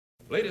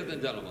Ladies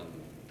and gentlemen,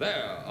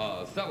 there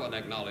are 7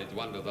 acknowledged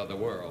wonders of the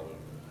world.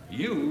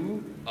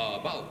 You are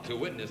about to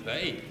witness the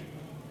 8th.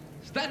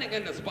 Standing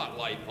in the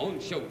spotlight on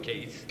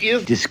Showcase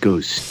is Disco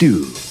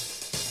Stew.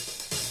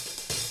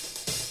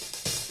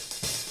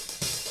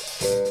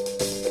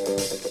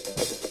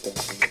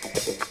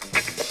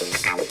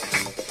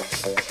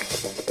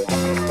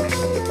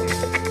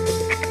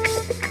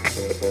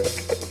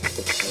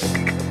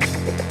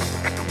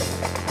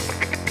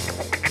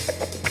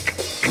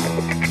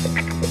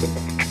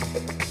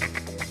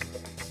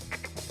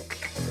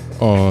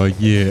 Oh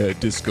yeah,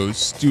 Disco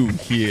Stew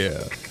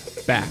here.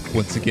 Back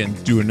once again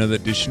to do another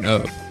edition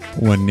of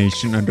One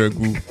Nation Under a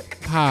Groove,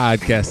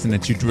 podcasting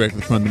at you directly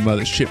from the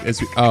mothership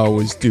as we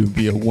always do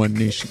via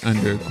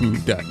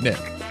onenationundergroove.net.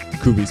 The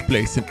Groovy's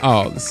place in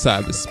all the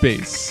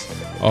cyberspace.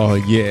 Oh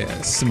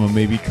yeah, summer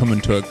may be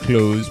coming to a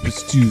close, but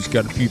Stew's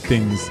got a few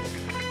things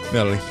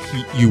that'll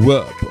heat you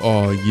up.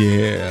 Oh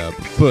yeah,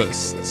 but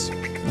first,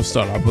 we'll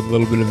start off with a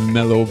little bit of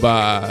mellow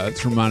vibes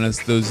to remind us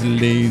of those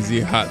lazy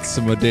hot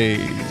summer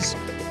days.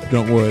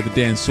 Don't worry, the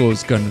dance floor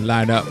is gonna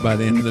light up by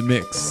the end of the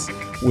mix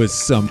with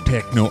some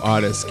techno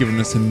artists giving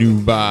us a new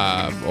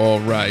vibe.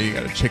 Alright, you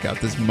gotta check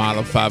out this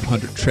Model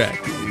 500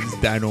 track. It's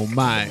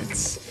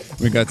Dynamite.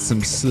 We got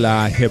some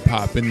sly hip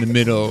hop in the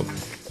middle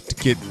to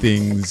get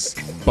things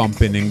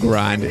bumping and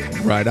grinding.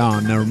 Right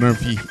on. Now remember,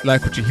 if you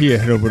like what you hear,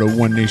 head over to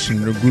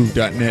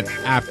onenationundergroove.net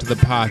after the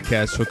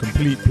podcast for a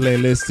complete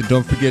playlist. And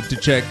don't forget to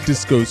check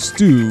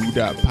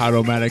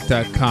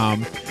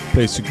discostew.podomatic.com,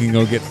 place you can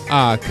go get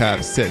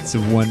archive sets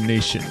of One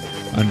Nation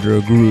Under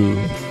a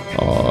Groove.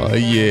 Oh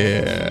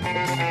yeah.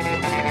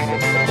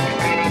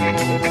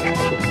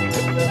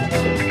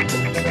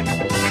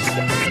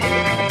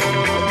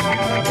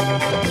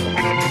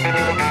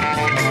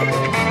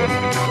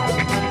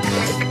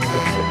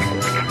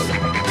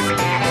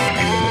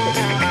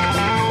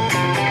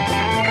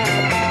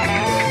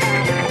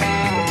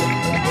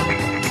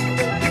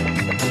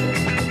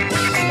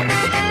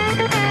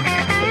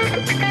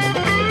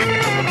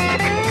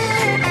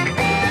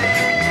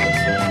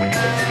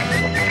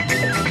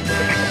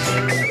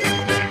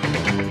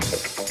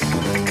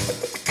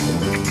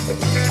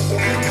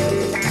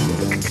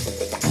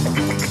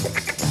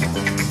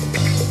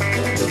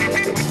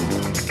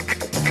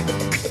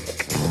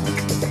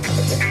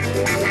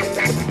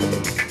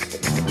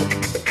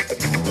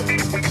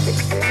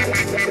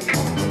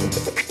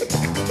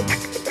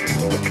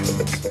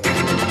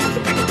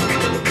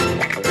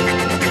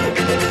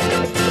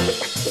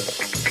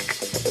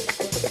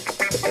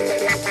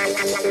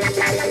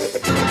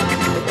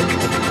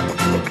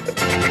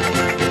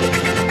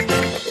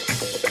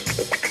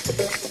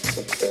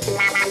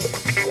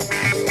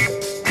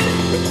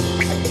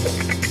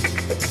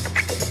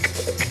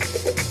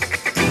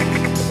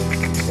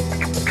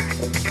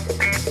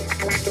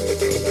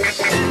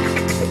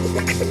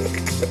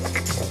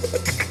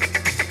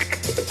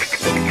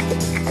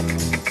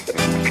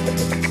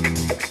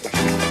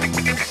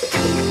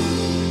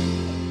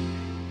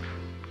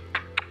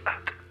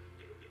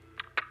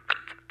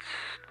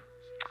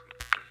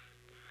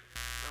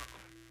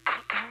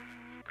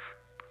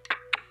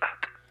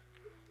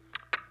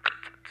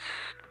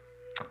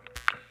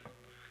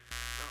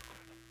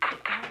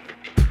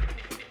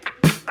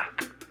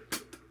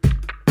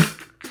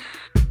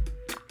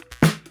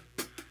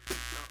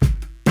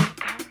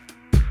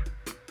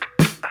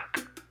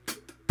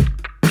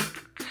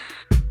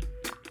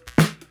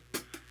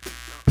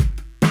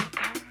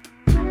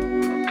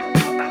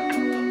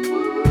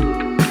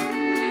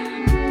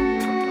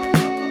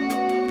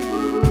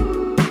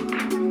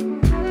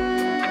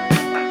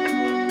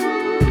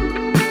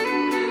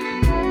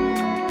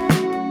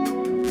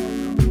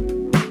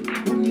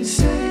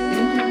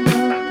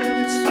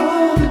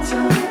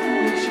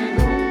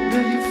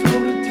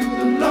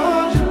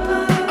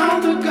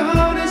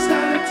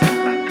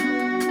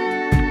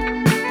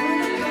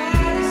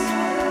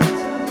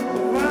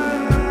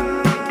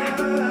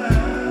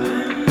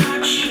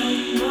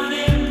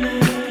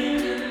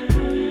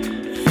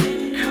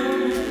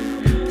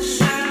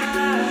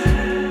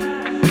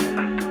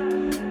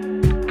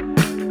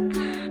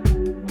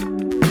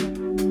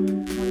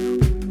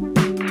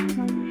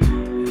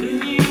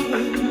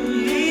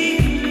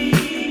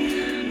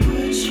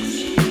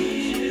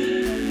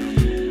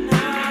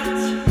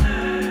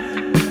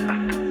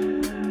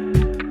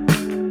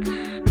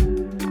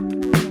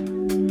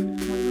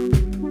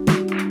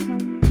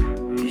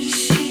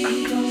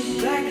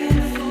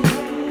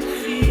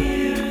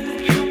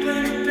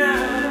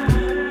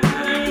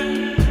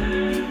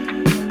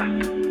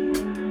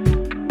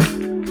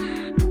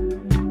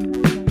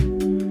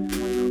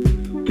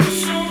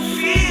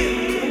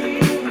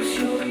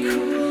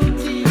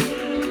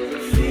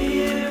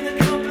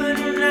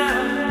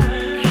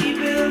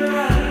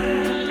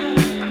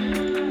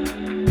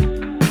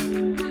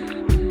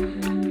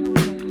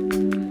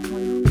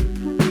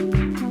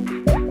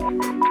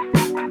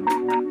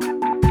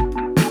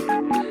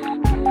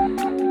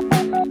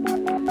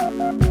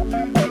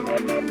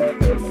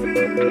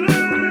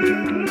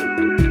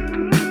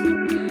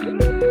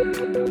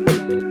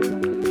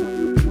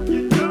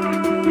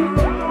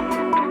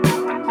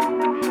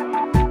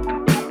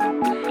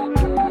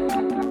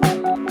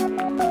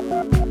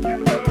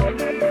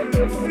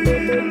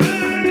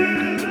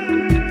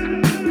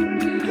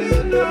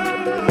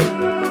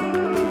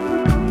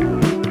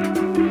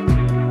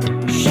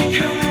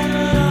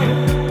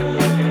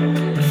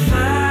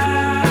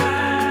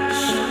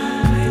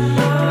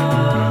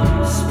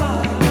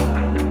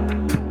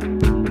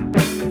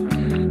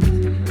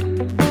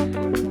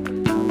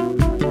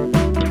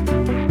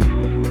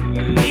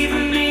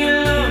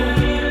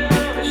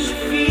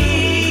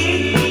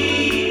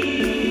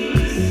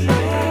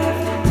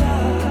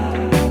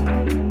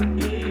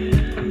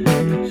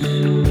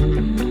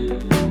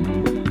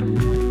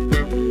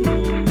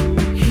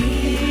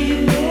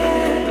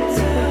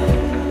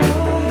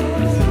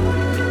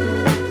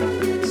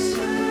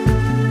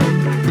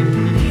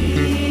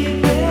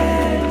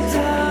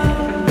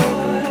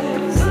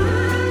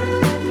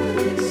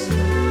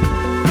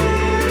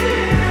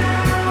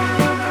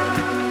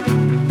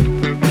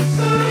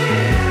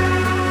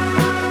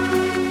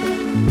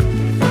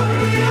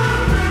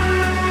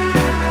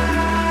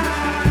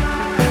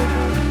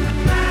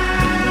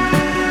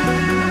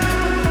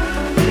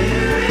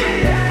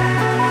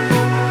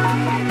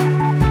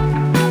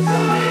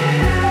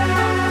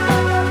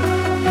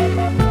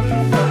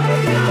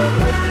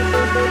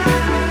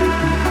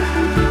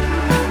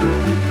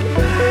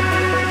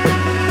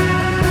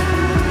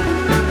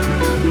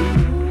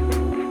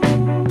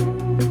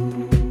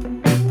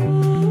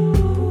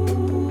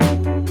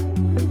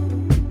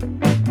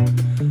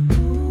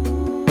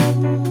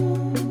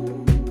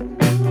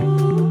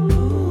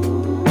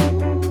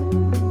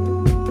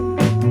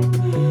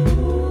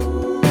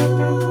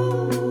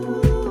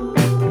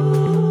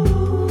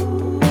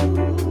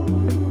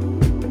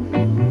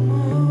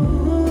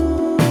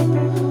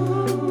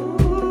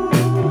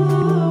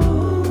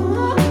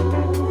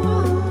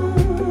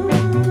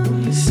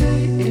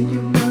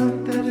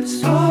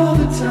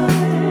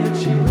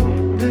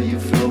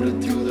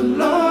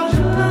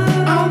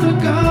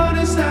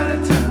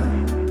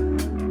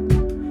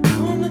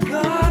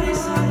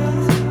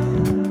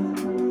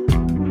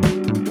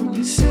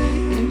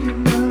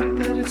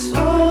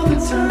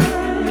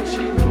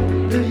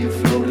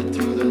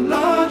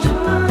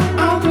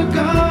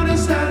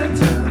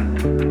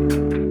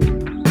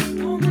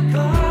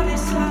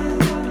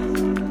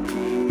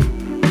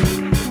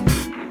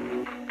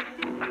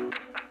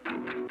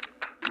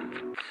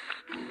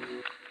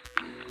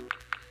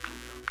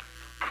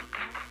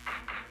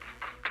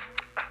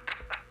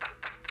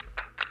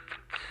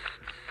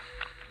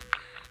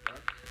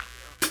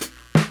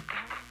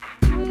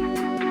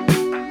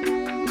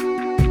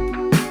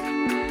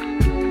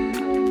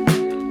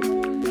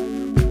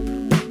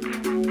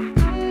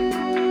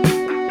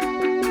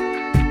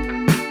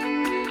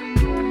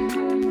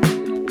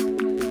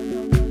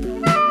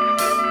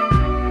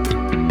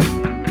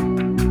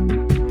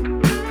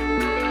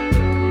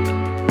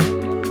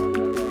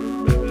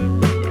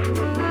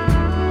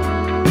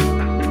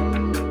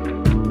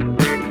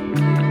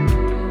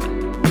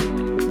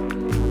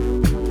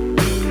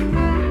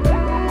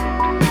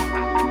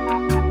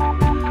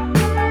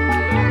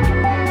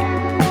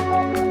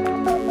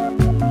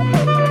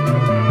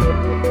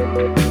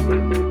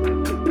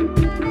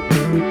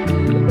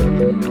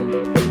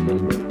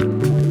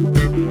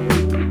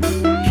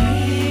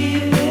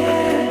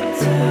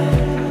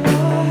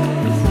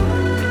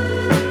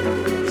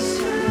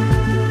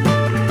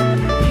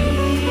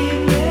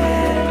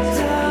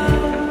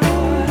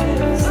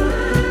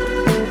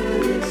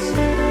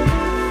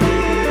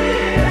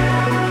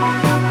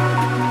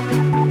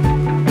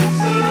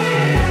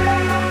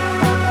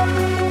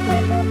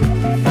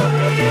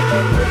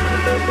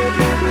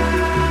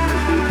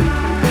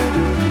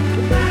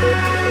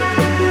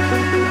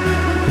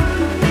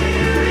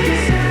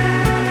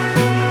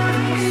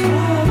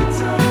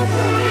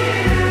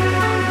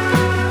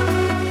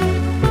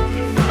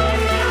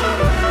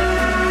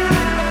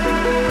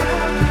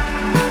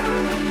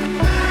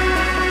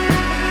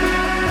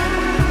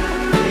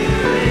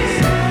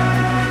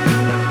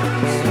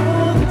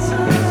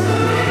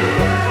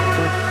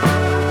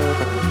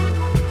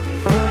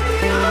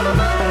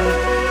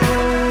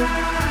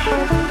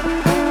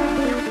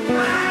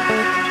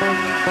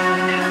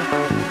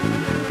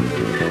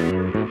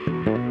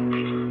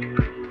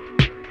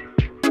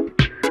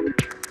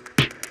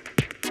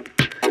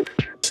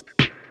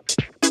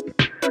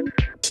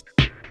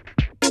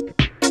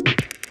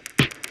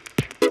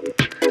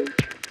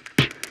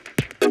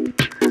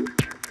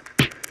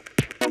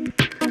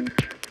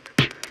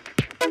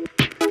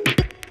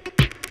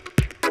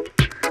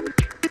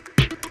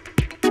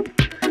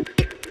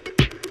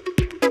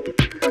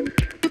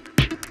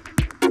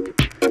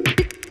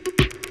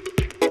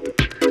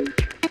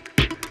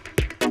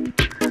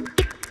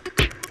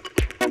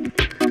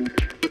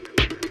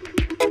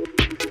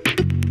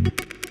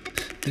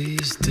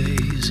 These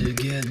days are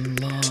getting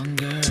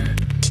longer.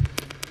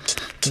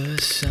 The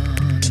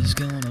sun is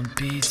gonna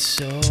beat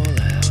so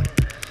loud.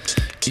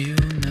 You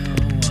know,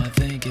 I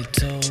think it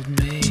told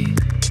me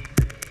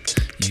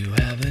you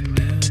have a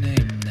new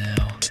name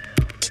now.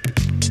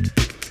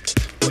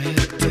 Where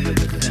did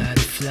that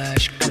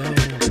flash go?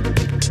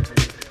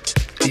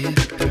 It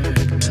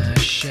burned my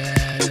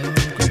shadow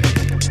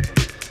gray.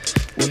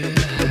 Where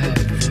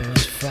have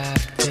those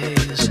 5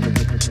 days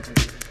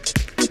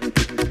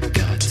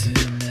got to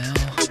now?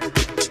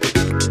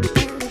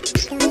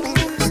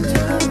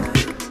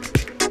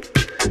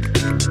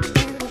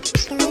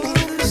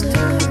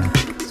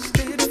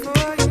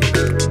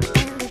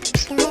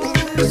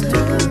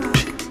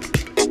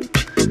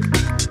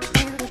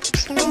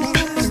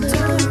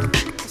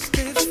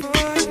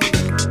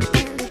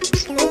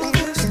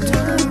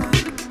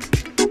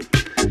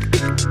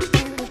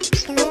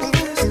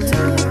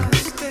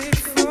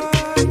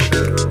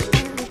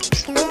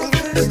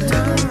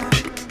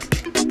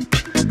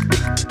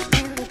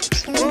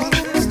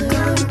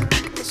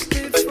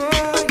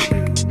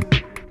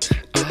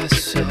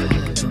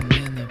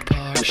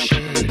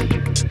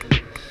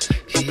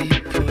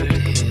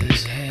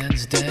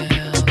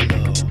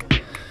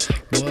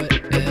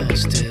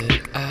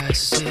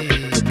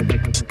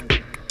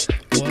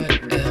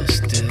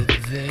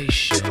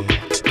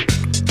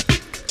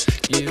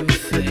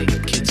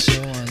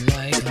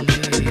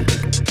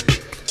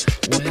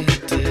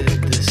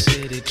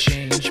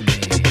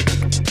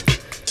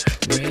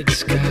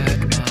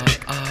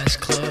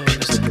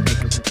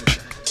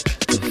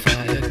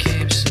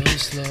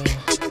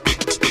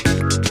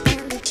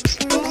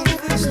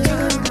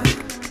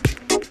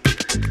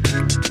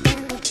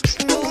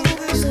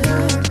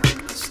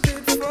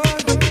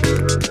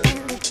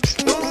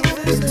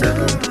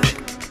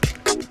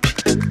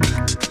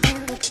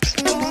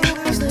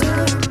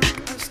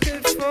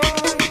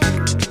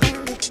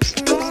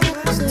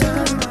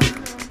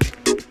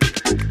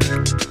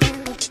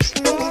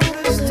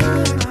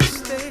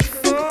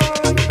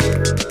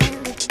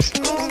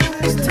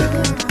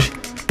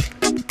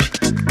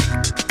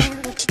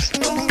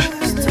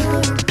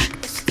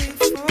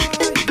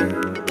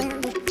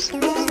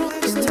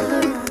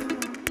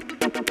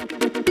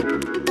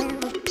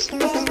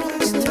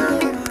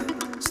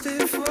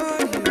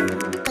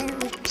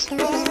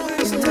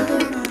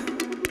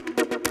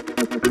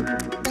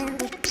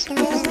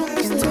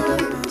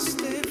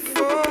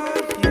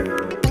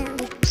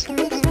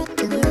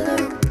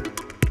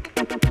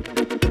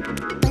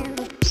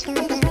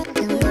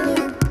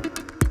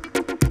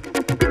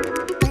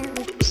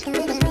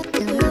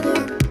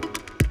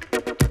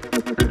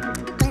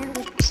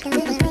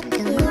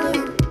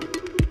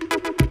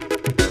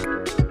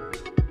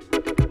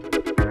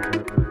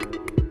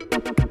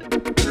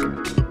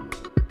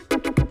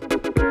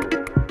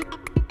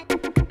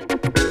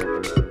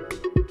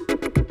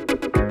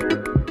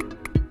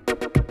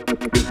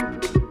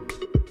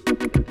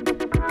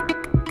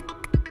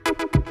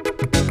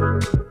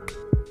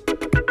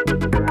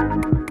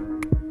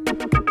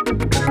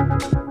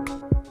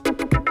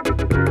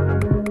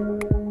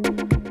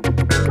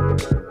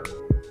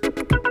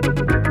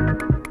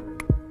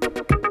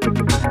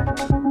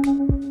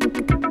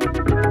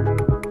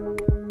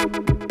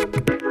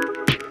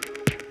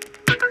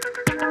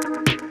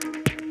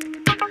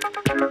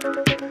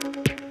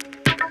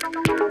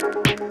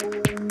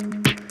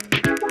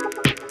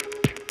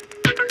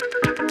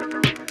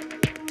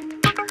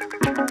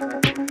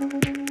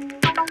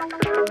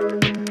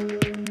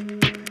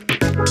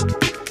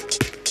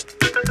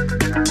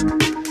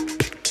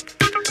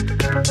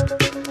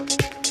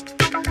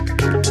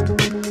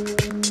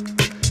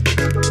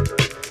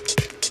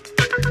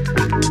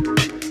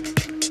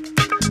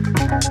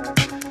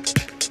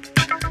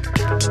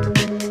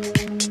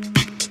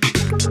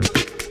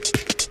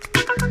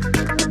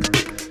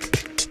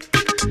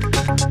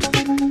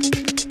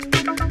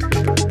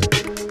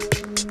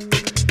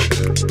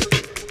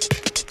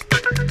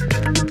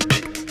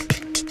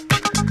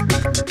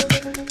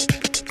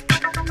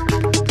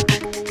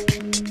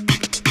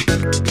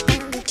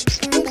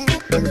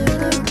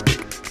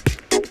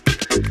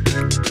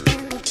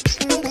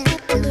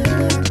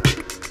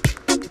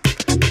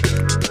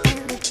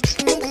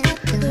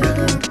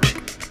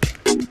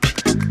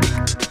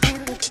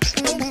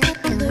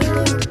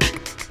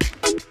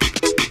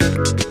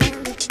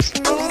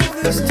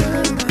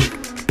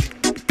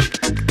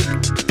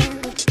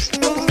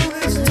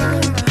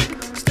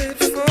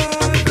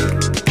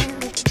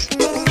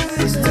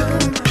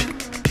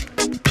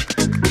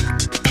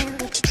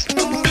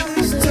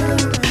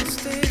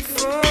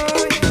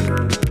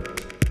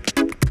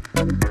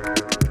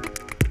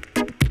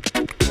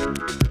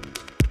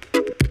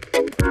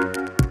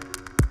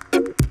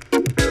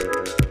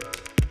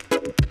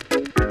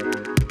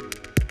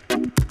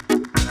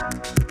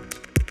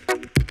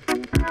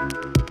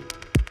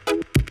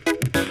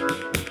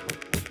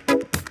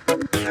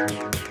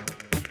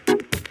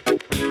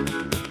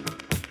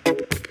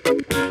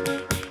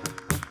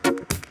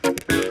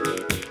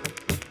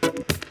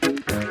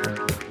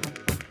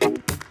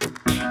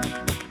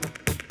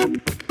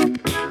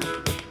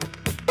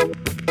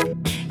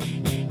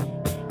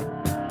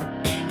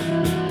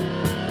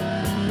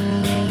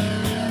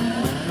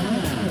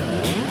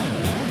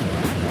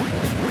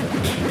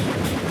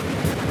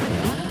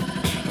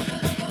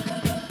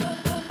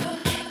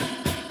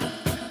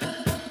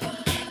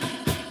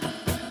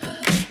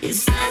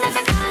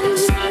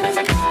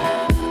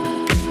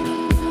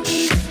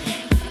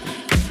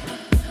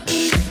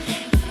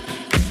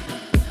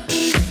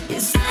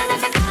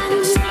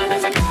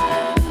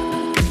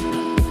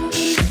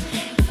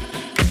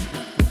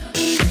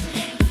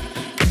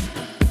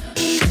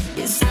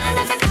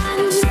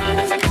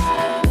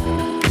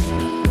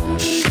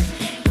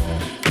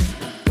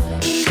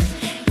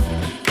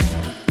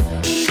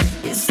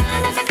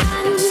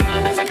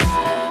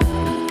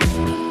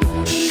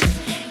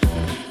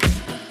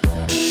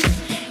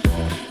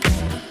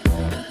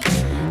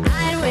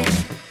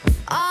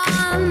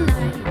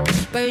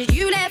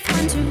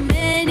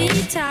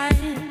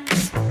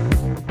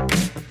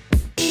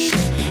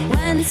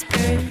 hands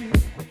burn.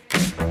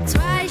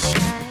 Twice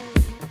shy.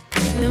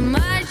 Too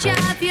much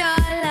of your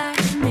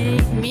life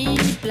made me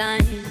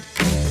blind.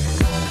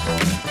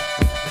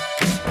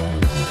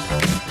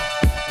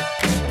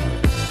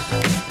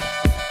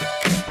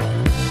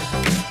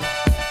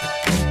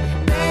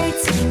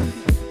 Birds sing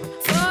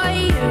for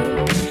you.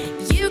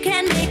 You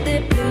can make the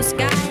blue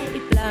sky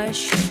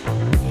blush.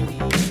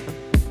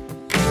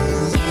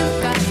 You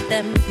got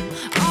them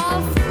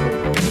all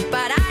full,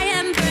 but I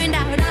am burned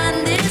out on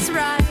this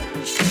rush.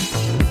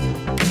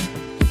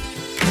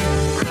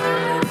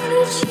 I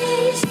wanna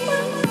chase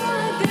my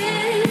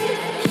orbit.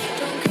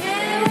 Don't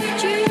care what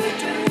you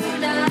do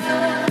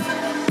now.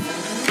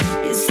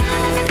 It's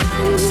not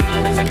fun. It's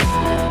not fun.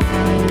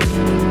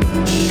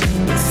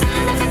 It's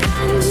not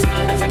fun. It's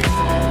not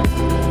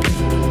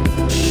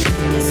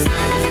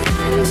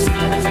fun. It's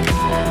not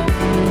fun.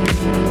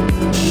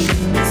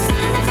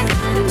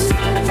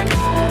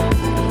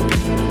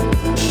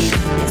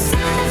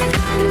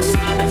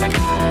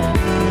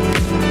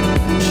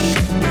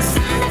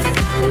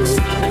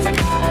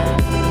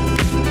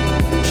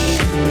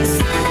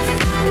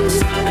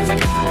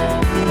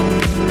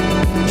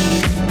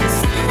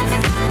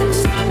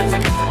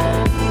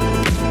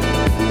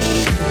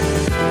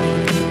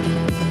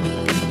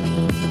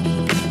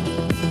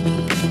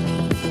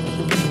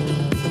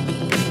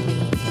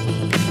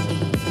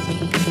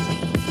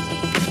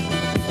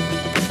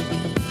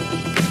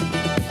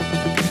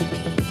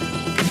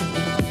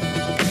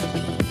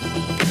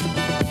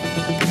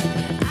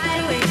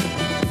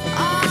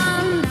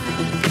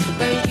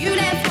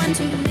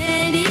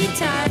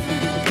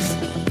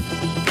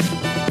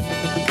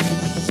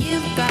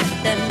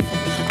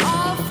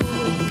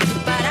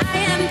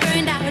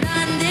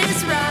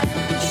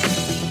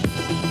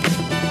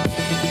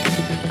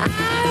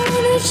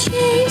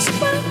 Chase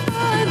my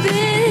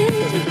orbit.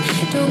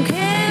 Don't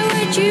care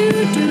what you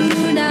do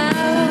now.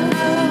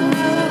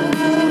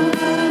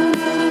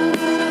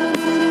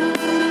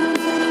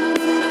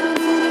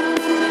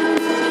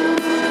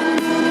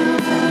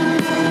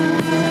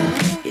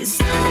 It's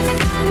not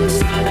fun. It's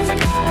not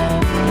fun.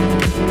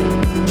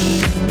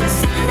 It's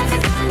not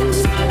fun.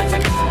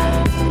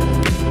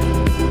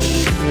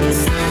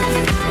 It's not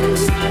fun.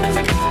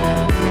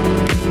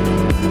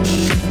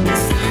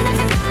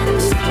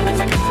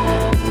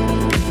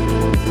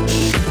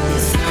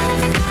 It's not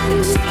fun.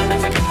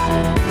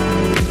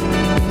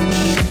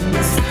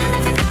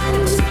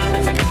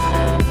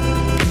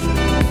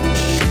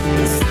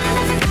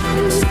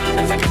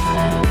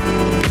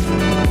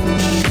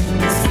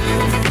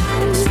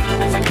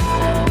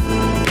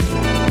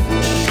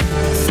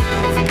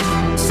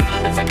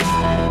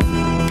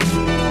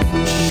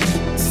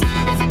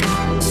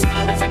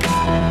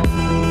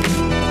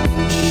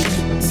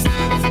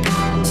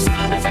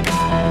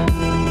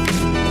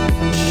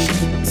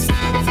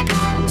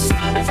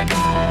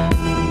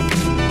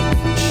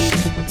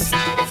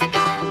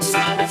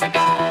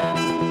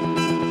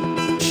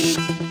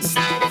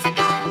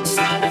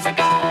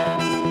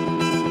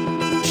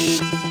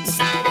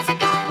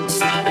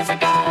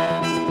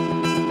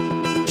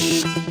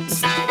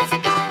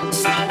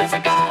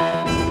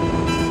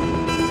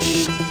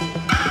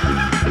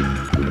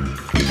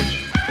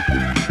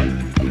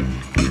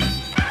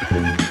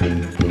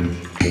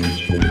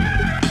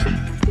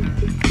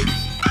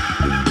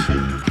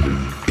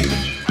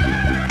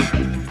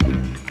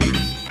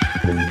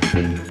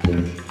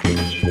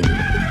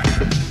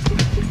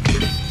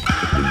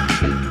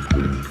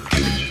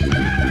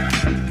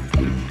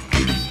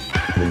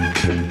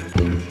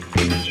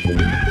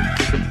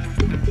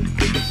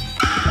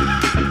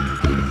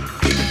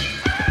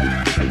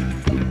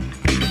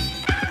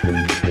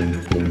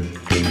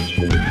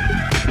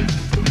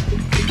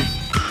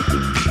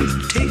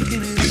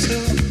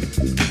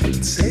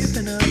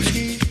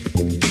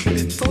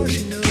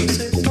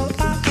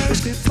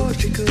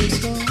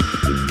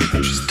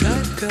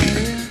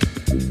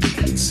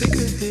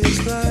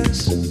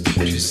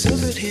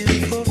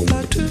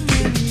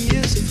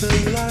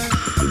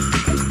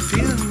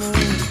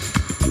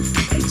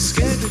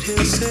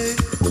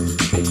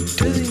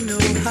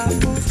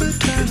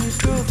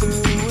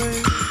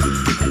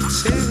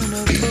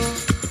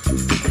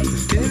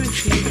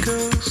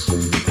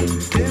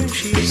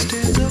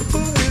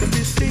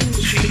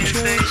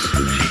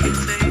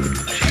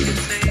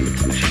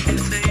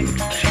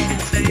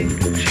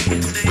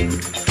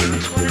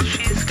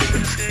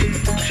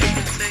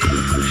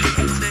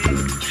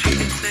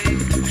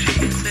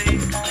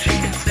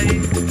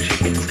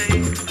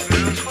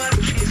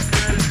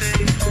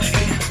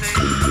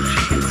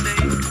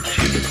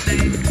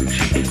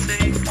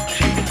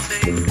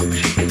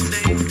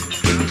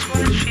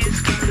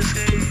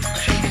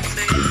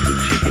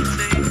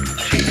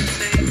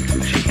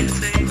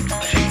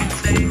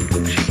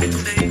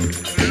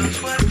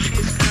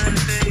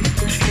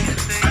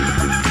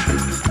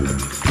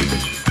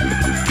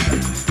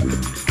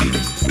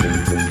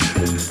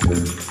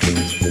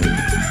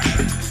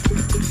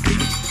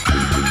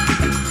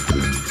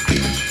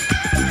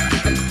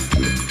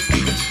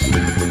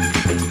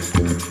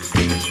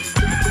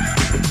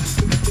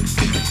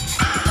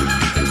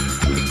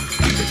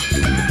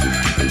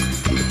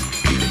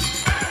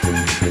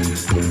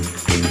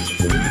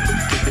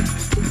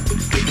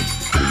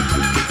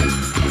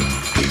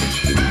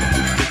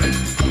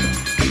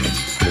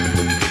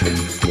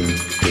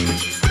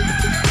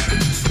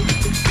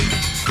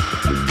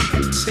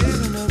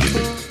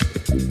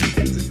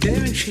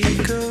 she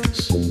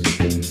goes.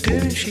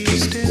 Didn't she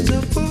stand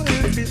up for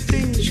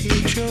everything she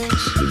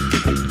chose?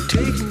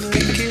 Taking the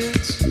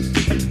kids,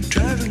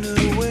 driving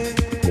away,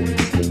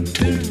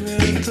 turning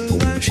around the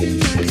life she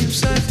let him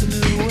siphon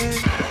away.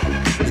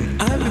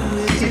 And I've been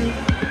with you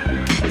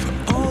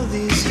for all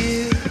these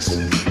years.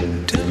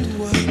 Tell me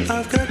what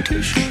I've got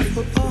to show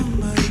for all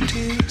my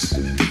tears.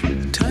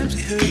 Times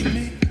he hurt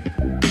me,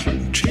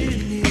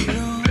 treated me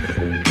wrong.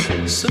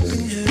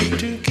 Something had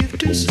to give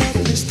to stop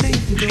this thing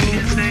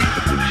going on.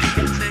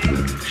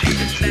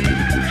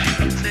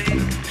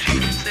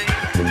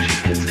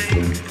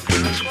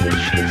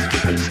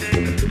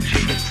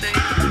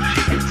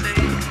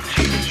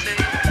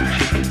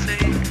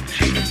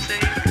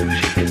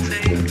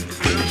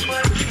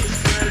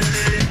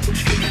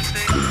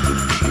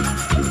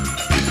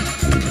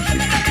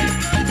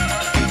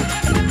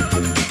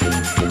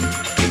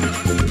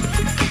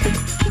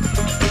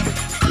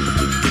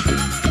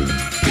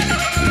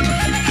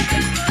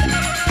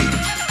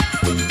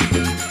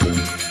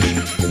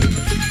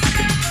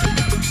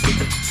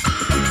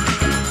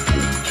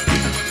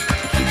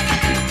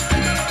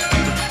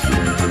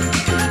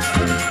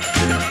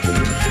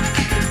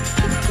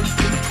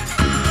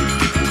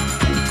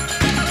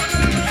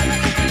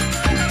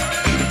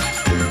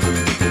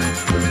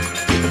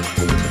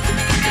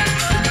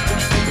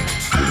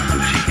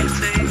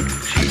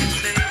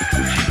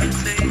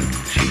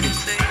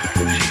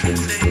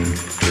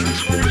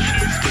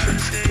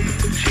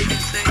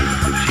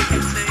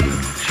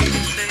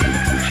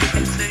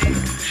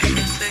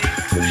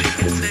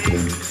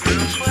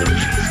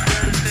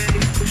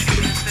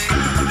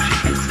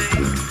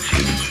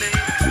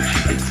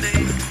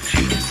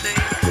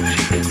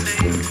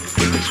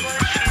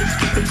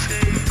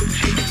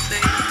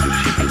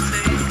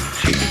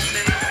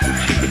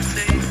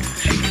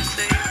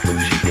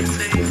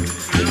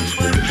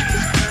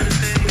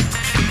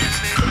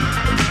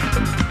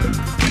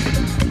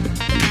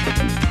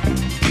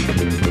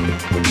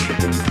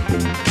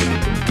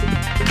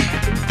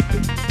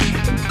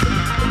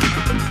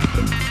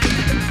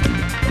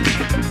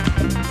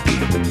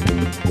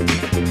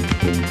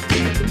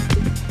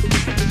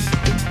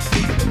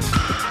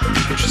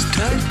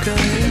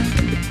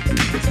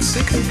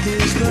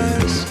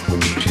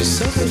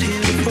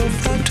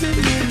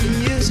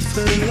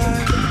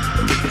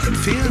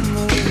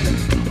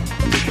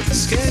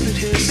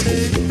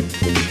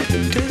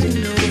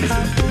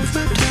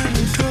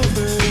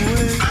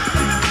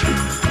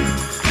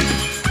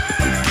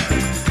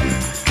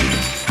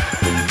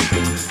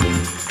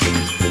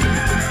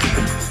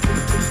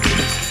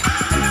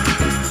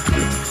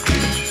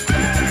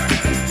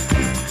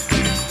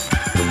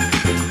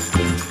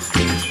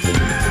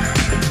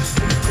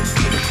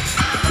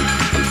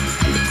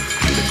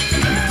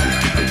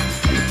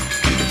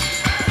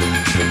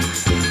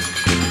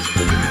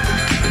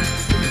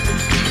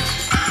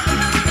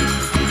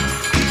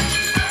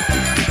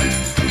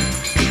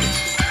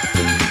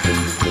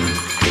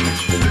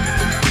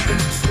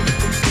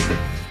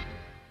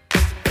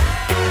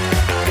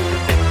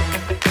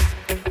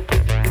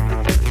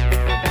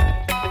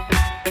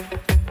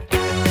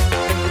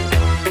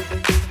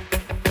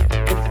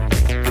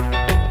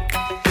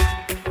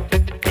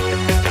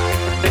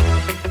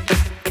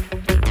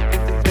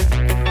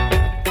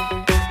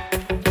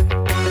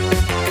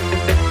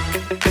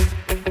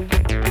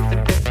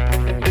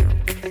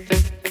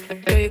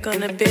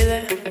 Gonna be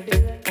there?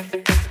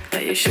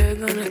 Are you sure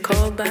gonna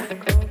call back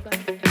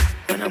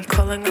when I'm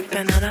calling up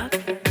and not up?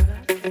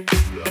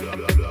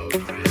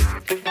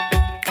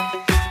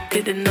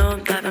 Did they know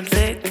that I'm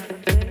sick?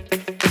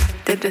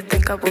 Did they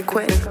think I would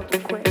quit?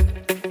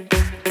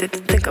 Did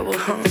they think I would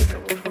home?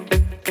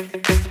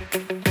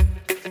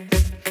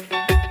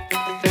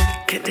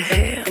 Get to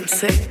hear I'm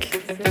sick.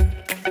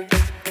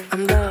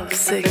 I'm love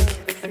sick.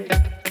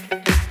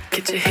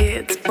 Get your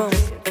heads bump.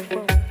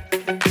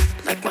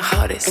 Like my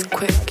heart is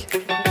quick.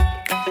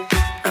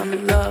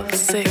 I'm love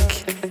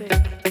sick.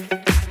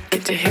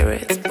 Get to hear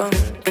it's bump.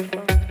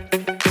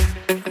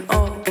 I'm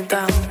all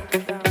down.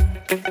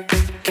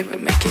 Can we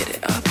make it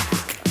up?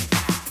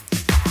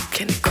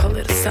 Can you call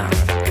it a sound?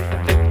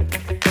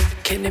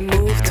 Can you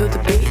move to the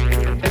beat?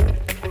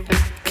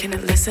 Can you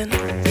listen?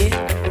 Yeah.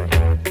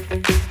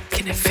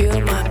 Can you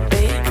feel my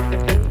beat?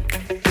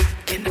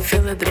 Can you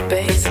feel the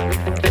bass?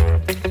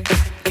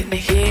 Can you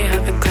hear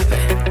how we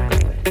clapping?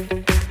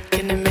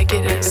 Can you make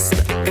it a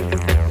stop?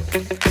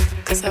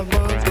 'Cause I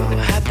won't go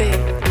happy.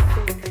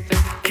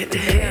 Get to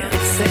hear I'm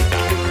sick.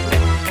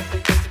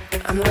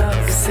 I'm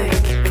love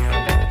sick.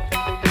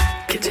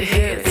 Get your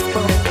heads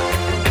bump.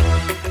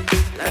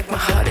 Like my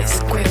heart is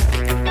quick.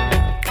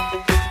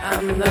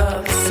 I'm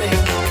love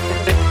sick.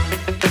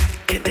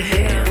 Get to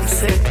hear I'm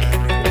sick.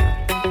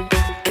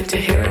 Get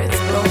your hear it's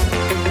bump.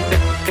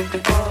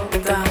 All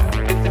down,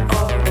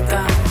 all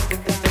down.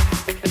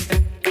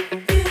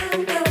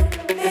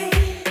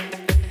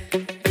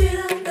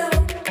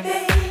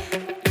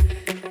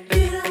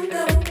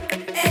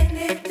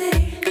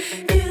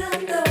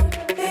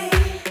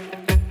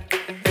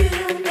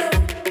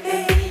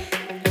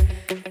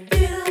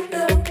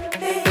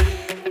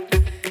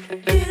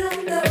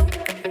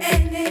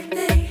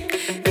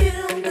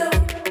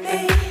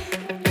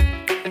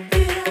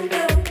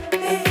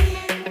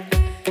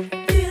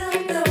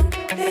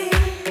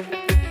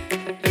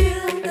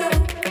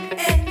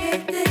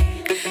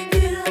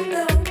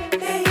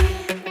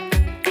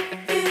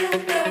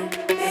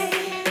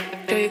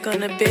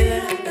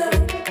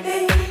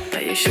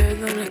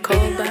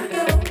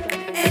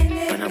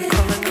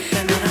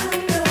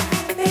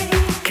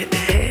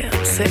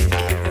 sick.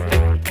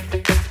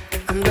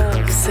 I'm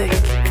love sick.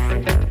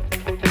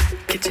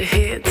 Get your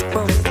heads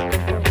bumped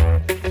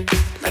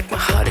like my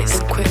heart is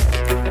quick.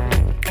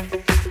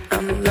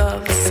 I'm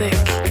love sick.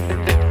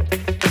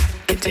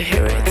 Get your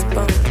heads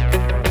bumped.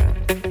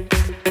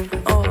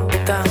 I'm all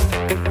down.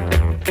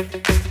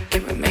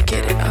 Can we make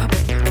it up?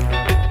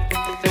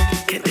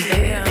 Get your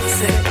heads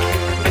sick.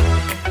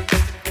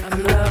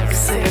 I'm love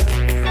sick.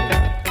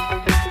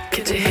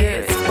 Get your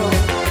heads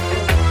bumped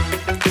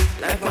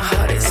like my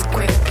heart is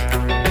quick.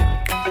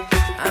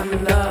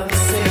 I'm love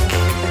sick.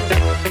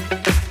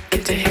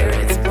 Get your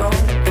heads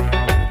bumped.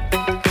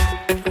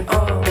 I'm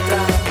all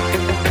down.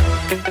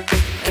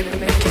 Can we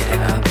make it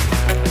up?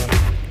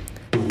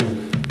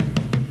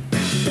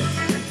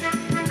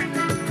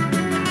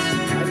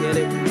 I get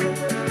it.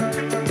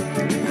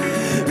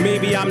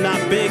 Maybe I'm not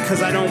big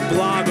cause I don't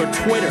blog or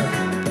Twitter.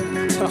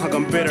 Talk,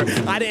 I'm bitter.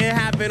 I didn't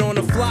have it on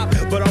the flop,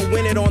 but I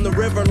win it on the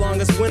river.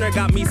 Longest winter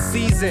got me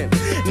seasoned.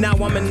 Now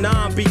I'm a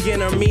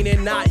non-beginner,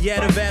 meaning not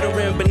yet a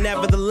veteran, but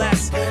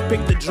nevertheless,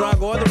 pick the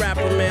drug or the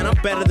rapper, man, I'm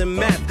better than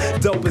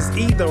meth. Dope is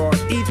either or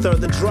ether,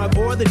 the drug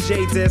or the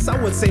J-Dis.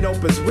 I would say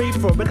dope is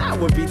reefer, but that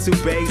would be too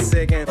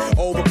basic and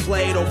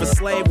overplayed,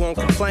 overslaved, won't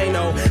complain,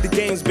 oh. The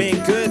game's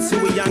been good to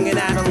a youngin'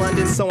 out of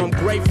London, so I'm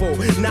grateful.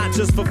 Not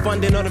just for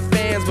funding or the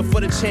fans, but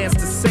for the chance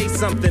to say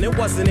something. It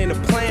wasn't in the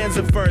plans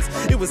at first,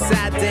 it was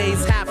sad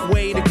days,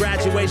 halfway to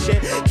graduation,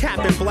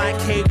 capping black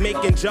cake,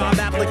 making job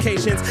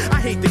applications.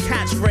 I hate the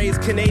catchphrase,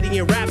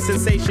 Canadian rap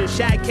sensation.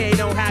 Shad K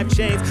don't have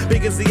chains,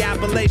 big as the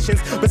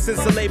Appalachians. But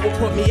since the label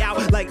put me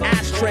out like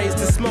ashtrays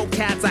to smoke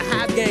cats, I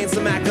have gained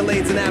some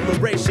accolades and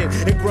admiration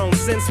and grown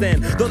since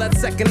then. Though that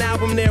second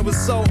album there was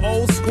so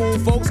old school,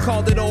 folks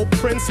called it old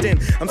Princeton.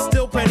 I'm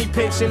still penny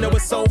pinching, though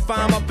it's so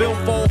fine. My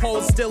billfold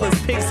holds still is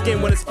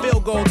pigskin when it's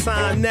field goal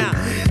time. Now,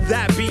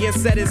 that being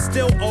said, it's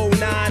still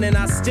 09 and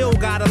I still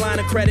got a line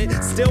of credit,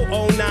 still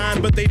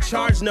 09, but they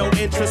charge no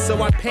interest,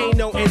 so I pay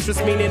no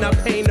interest, meaning I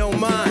pay no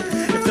mind.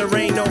 If there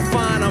ain't no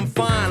fine, I'm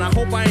fine. I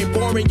hope I ain't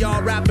boring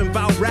y'all rapping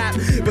about rap,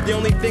 but the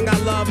only thing I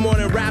love more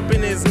than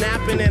rapping is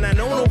napping, and I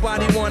know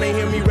nobody wanna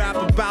hear me rap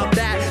about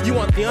that. You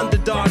want the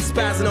underdog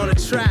spazzing on the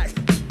track.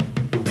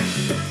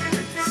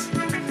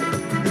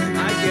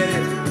 I get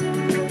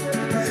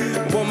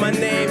it. Well, my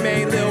name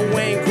ain't Lil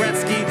Wayne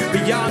Gretzky,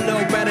 but y'all know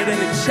better than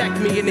to check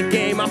me in the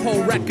game. I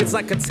hold records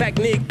like a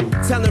technique,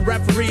 telling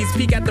referees,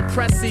 peek at the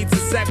press seats a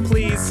sec,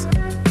 please.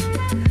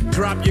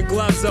 Drop your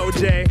gloves,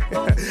 OJ.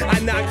 I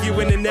knock you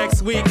in the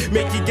next week,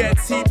 make you get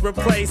teeth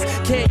replaced.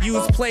 Can't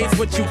use plates,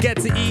 what you get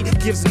to eat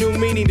gives new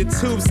meaning to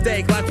tube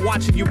steak, like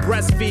watching you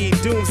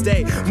breastfeed.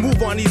 Doomsday,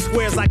 move on these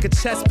squares like a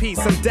chess piece.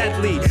 I'm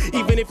deadly,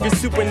 even if you're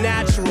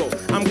supernatural.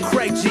 I'm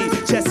Craig G,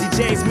 Jesse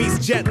James meets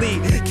Jet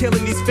Li,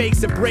 killing these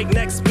fakes at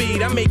breakneck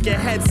speed. I make your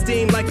head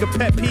steam like a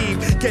pet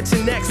peeve. Get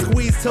your neck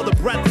squeezed till the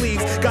breath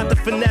leaves. Got the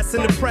finesse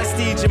and the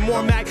prestige and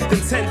more Mac than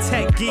 10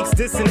 tech geeks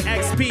dissing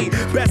XP.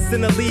 Best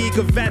in the league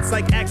of vets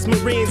like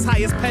ex-Marines,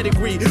 highest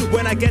pedigree.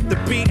 When I get the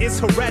beat, it's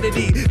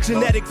heredity.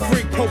 Genetic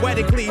freak,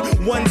 poetically.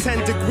 110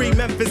 degree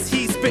Memphis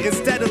heat, spitting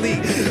steadily.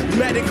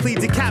 Medically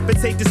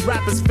decapitate this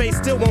rapper's face.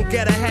 Still won't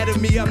get ahead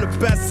of me. I'm the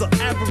best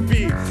I'll ever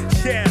be.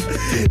 Yeah,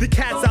 the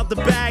cat's out the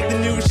bag, the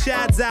new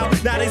Shad's out.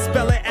 Now they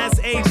spell it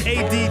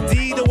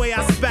S-H-A-D-D the way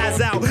I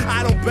spaz out.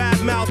 I don't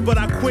badmouth, but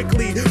I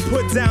quickly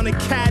put down a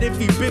cat if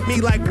he bit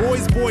me like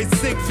Roy's boy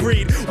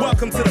Siegfried.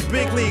 Welcome to the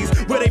big leagues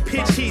where they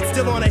pitch heat,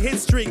 still on a hit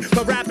streak.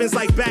 But rapping's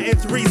like batting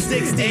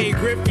 360. Hey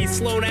Griffey,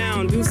 slow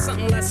down, do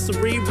something less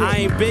cerebral. I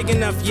ain't big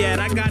enough yet,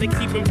 I gotta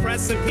keep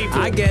impressing people.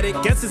 I get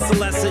it, guess it's a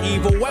lesser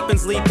evil.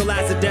 Weapons lethal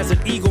as a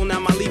desert eagle. Now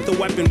my lethal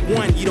weapon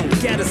 1, you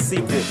don't get a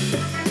sequel.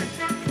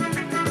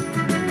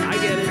 I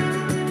get it.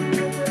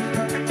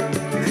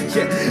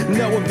 Yeah,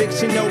 no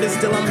eviction notice,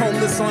 still I'm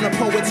homeless on a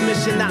poet's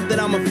mission. Not that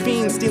I'm a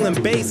fiend, stealing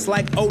bass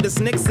like Otis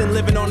Nixon.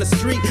 Living on the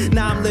street,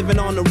 now I'm living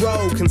on the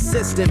road.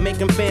 Consistent,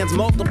 making fans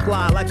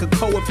multiply like a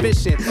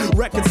coefficient.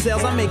 Record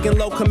sales, I'm making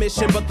low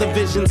commission, but the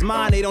vision's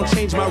mine. They don't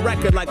change my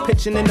record like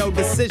pitching and no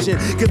decision.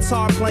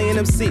 Guitar playing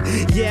MC,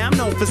 yeah, I'm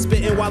known for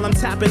spitting while I'm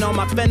tapping on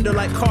my fender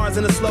like cars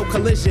in a slow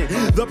collision.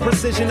 The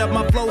precision of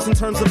my flows in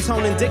terms of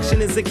tone and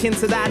diction is akin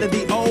to that of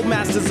the old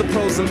masters of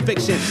prose and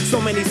fiction.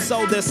 So many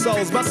sold their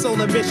souls, my soul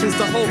ambitions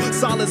to hold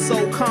solid,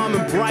 so calm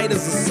and bright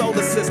as a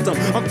solar system.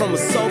 I'm from a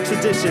soul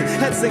tradition.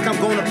 Heads think I'm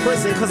going to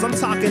prison cause I'm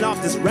talking off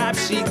this rap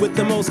sheet with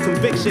the most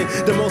conviction,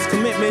 the most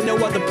commitment. No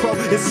other pro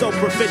is so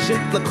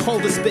proficient. The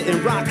coldest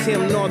spitting rock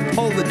him, North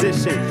Pole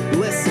edition.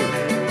 Listen.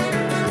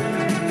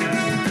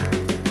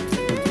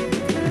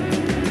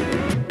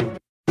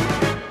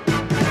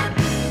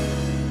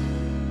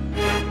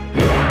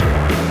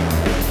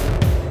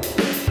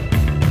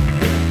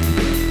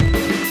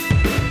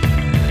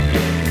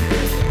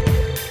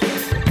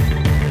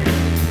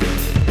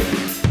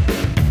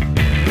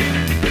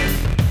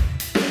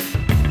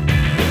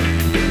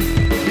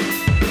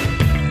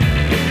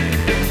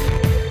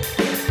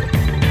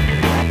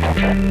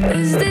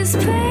 Is this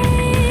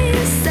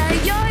place that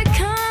you're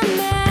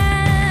coming?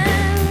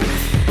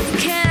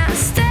 Can I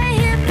stay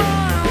here for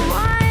a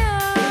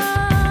while?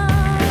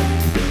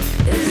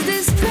 Is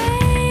this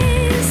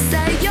place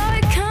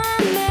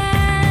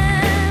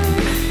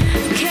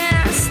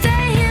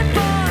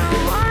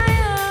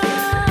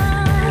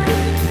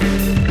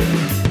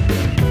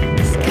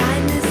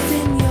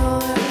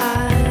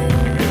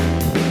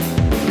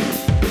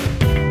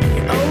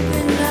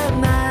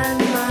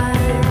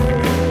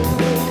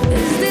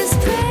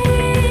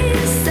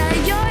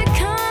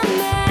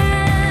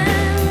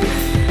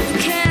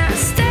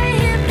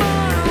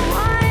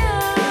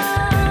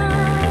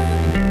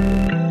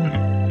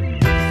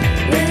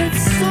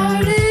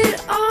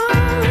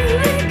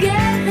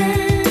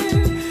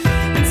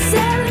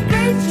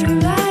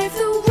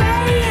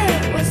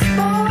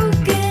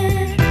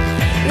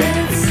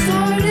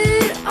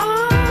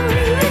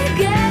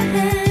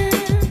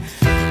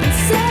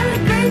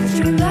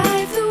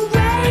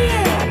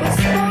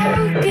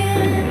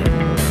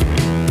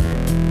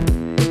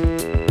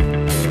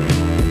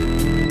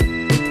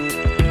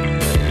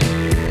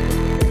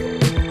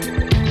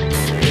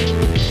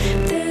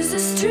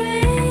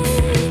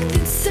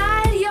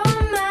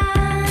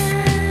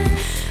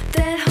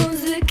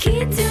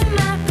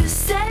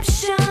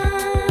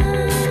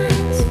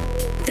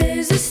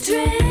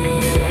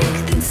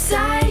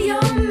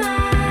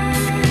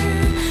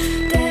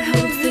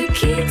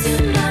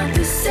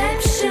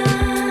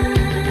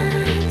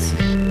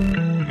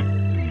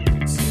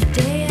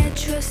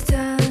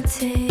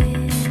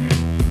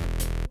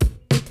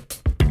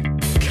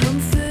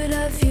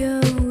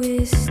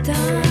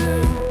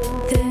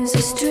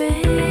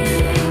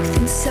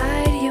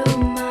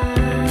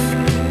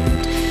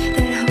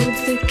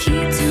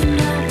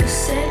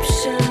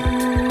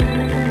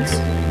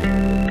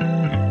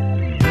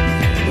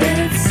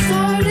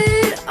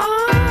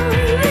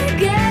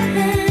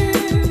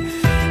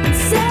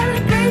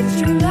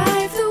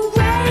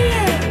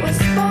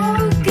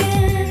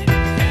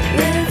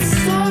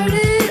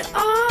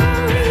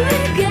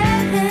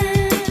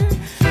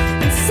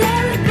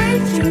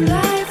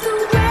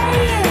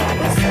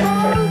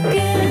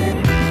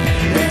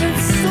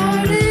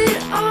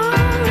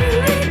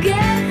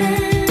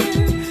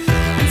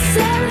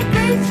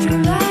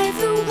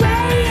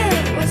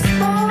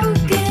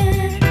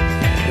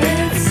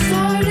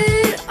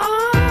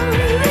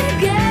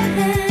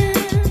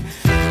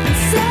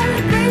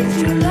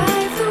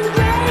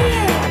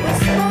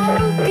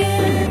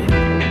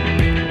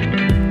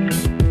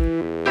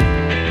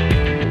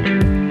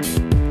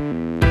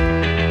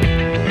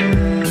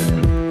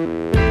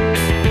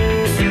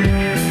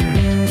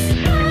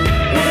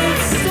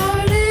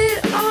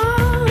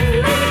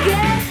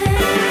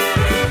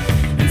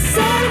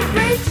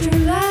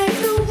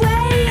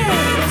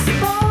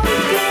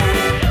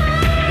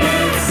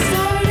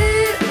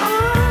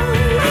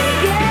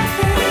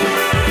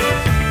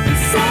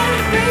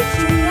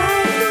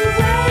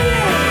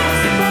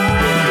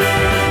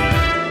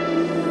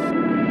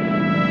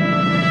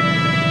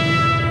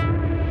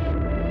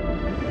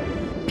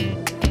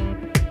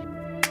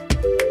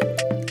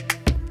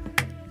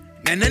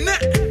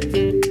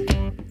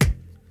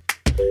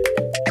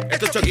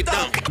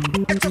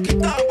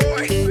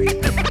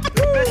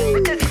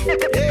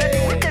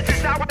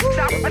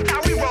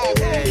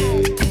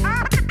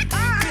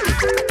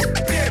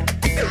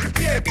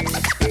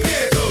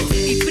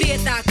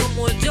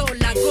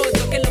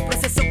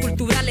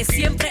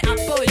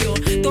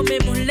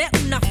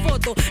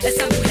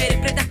mujeres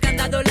pretas que han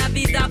dado la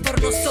vida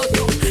por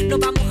nosotros. No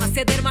vamos a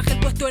ceder más el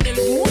puesto en el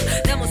bus.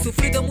 Le hemos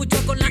sufrido mucho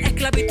con la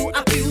esclavitud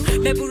a piu.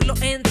 Me burlo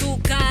en tu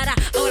cara.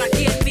 Ahora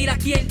quién mira a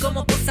quién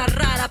como cosa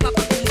rara.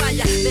 Papá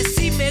Cumbaya,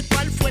 decime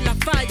cuál fue la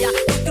falla.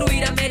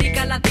 Construir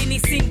América Latina y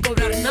sin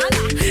cobrar nada.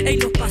 Ey,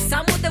 nos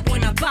pasamos de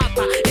buena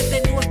papa. Este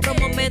es nuestro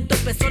momento,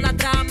 empezó la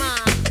trama.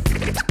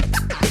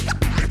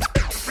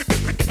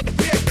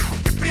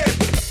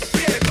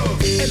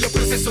 En los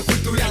procesos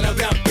culturales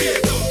habrán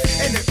prietos,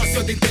 en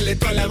espacios de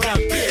intelectual habrán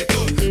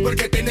prietos,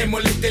 porque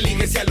tenemos la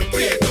inteligencia los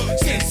prietos,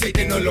 ciencia y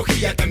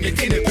tecnología también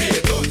tiene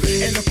prietos.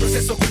 En los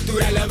procesos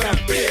culturales habrán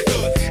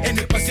prietos, en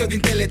espacios de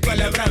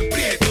intelectual habrán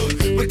prietos,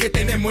 porque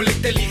tenemos la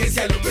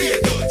inteligencia los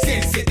prietos,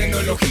 ciencia y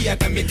tecnología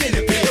también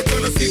tiene prietos.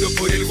 Conocido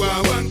por el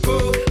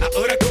guaguanco,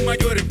 ahora con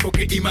mayor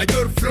enfoque y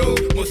mayor flow,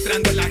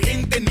 mostrando a la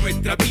gente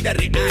nuestra vida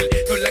real,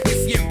 con la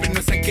que siempre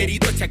nos han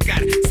querido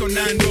achacar,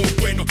 sonando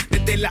bueno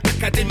desde la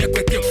academia,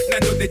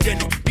 cuestionando de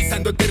lleno,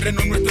 pisando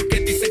terreno nuestro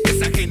que dicen que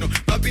es ajeno.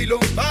 Babilón,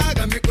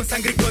 págame con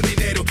sangre y con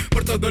dinero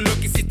por todo lo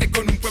que hiciste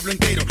con un pueblo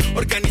entero.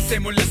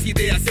 Organicemos las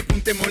ideas y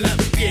apuntémoslas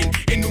bien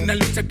en una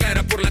lucha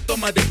clara por la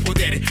toma del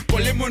poder.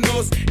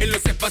 Colémonos en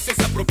los espacios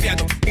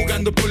apropiados,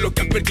 jugando por lo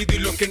que han perdido y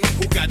lo que no han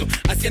jugado,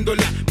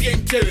 haciéndola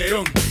bien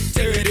chéverón.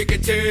 Chévere, que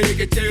chévere,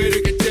 que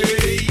chévere, que chévere.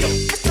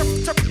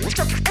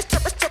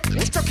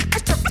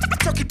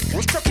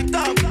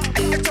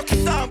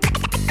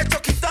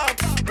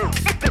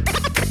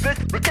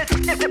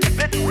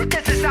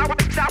 This is how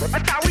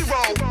we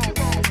roll. This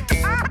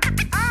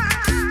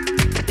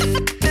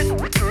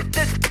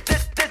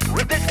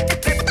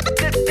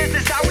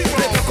is how we roll.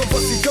 Desde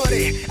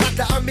compositores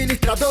hasta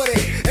administradores,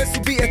 en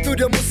sus beat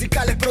estudios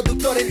musicales,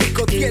 productores,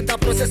 disco, tienda,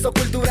 procesos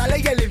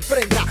culturales y en la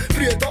imprenta.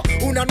 Prieto,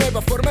 una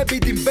nueva forma de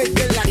beat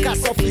inventa en la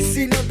casa,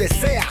 oficina, donde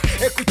sea.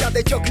 Escucha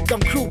de Choc Quib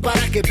Town Crew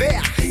para que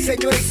vea.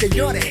 Señores y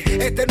señores,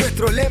 este es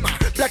nuestro lema.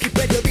 Black y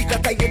periodista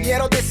hasta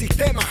ingeniero de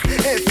sistema.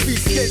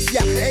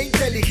 Eficiencia e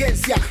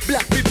inteligencia.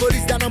 Black people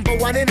is the number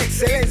one en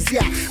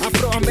excelencia.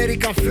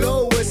 Afro-American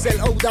flow es el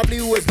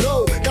OW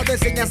slow. Dando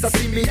enseñanza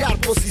sin mirar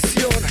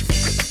posición.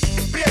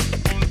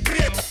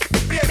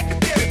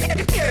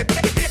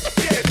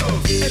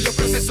 En los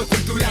procesos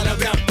culturales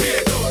habrán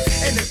prietos,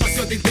 en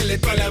espacios de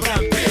intelectual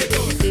habrán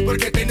prietos,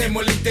 porque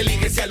tenemos la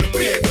inteligencia los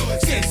prietos,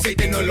 ciencia y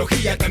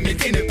tecnología también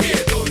tiene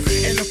prietos.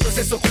 En los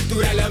procesos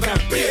culturales habrán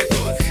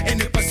prietos,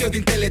 en espacios de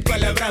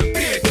intelectual habrán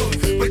prietos,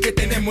 porque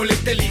tenemos la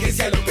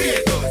inteligencia los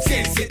prietos,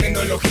 ciencia y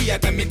tecnología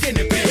también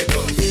tiene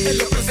prietos. En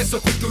los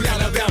procesos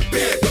culturales habrán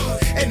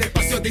prietos, en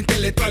espacios de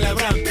intelectual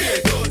habrán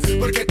prietos,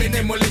 porque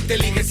tenemos la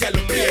inteligencia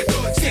los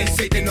prietos,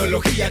 ciencia y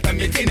tecnología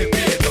también tiene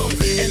prietos.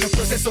 En los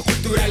procesos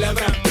culturales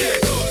habrán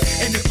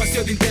prietos, en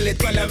espacios de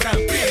intelectual habrán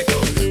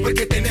prietos,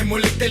 porque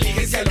tenemos la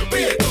inteligencia los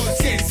prietos,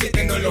 ciencia y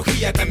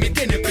tecnología también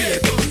tiene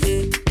prietos.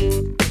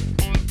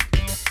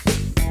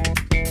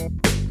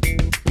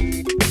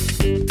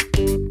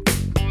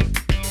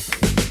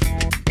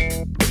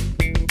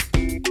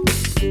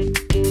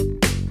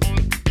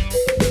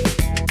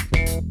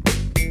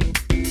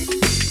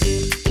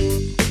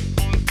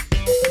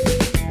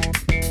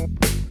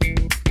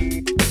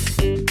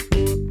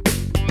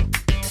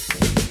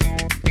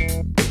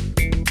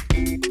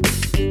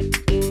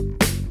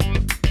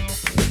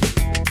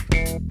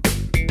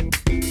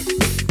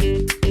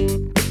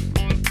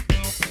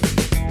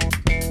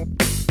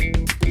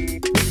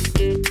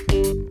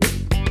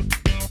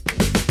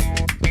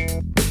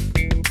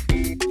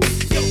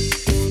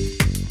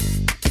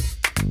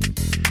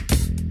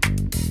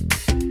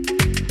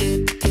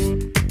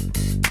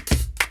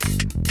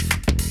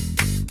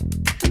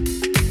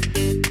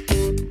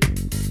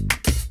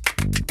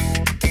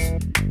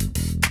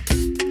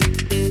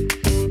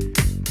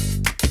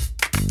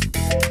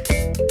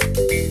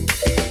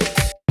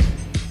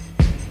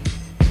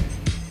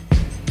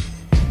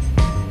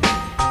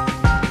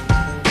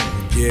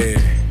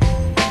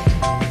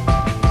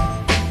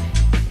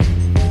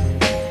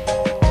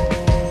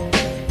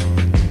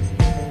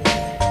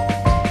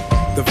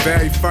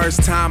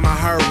 First time I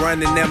heard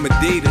running them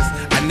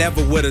Adidas, I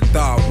never would've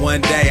thought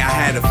one day I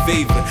had a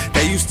fever.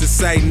 They used to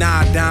say,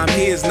 nah, Dom,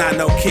 he is not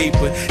no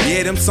keeper.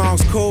 Yeah, them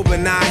songs cool, but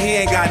nah, he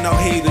ain't got no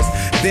heaters.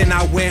 Then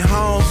I went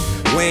home,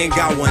 we ain't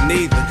got one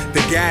either. The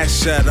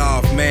gas shut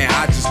off, man,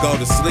 I just go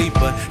to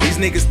sleeper. These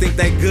niggas think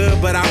they good,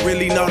 but I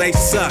really know they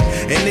suck.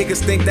 And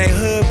niggas think they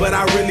hood, but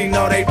I really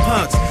know they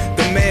punks.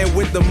 The man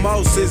with the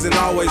most isn't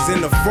always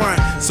in the front,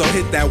 so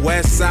hit that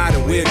west side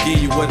and we'll give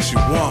you what you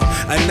want.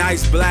 A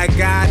nice black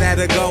guy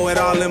that'll go at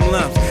all them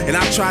lumps, and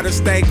I try to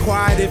stay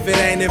quiet if it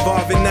ain't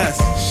involving us.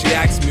 She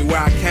asked me where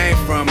I came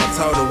from, I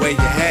told her where you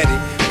headed.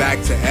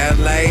 Back to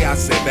LA, I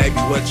said, baby,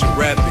 what you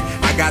reppin'?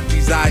 I got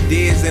these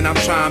ideas and I'm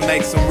trying to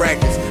make some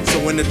records. So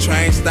when the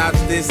train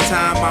stops this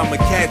time, I'ma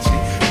catch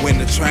it. When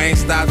the train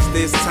stops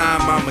this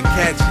time, I'ma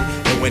catch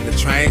it. And when the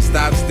train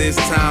stops this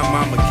time,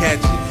 I'ma catch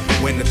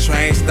it. When the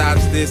train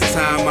stops this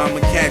time, I'ma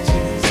catch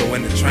it. So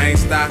when the train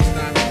stops,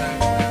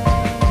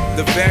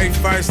 the very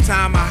first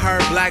time I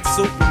heard Black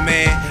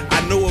Superman,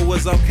 I knew it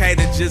was okay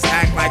to just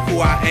act like who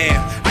I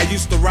am. I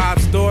used to rob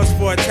stores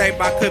for a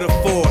tape I could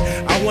afford.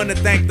 I wanna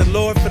thank the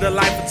Lord for the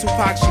life of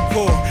Tupac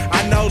Shakur.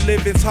 I know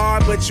living's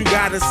hard, but you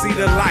gotta see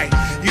the light.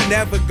 You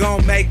never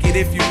gon' make it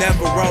if you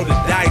never roll the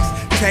dice.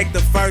 Take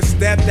the first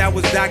step, that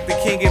was Dr.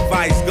 King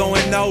advice.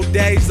 Going no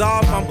days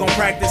off, I'm gon'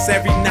 practice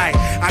every night.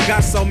 I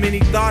got so many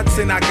thoughts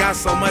and I got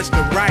so much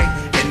to write.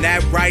 And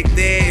that right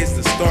there is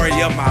the story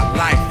of my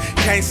life.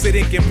 Can't sit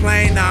and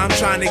complain, now I'm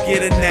trying to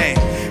get a name.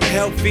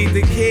 Help feed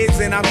the kids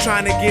and I'm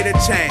trying to get a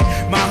chain.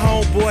 My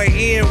homeboy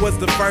Ian was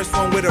the first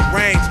one with a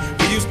range.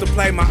 We used to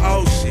play my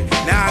old shit,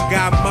 now I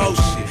got more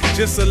shit.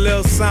 Just a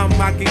little something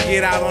I can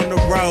get out on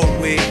the road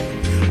with.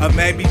 Or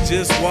maybe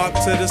just walk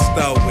to the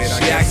store with.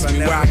 She asked me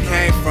where I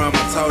came from,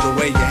 I told her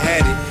where you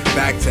headed.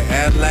 Back to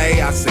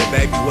LA, I said,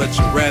 baby, what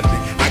you reppin'?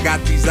 I got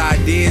these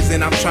ideas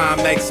and I'm trying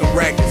to make some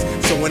records.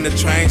 So when the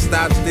train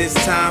stops this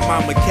time,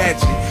 I'ma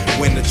catch it.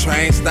 When the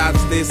train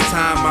stops this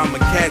time, I'ma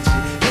catch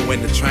it. And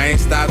when the train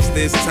stops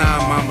this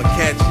time, I'ma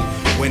catch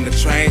it. When the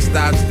train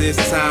stops this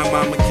time,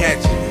 I'ma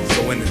catch it.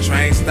 So when the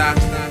train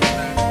stops.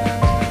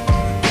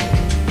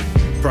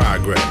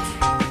 Progress.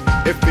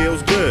 It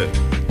feels good.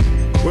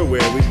 We're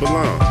where we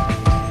belong.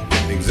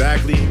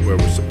 Exactly where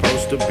we're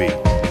supposed to be.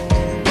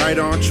 Right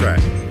on track.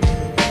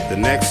 The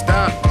next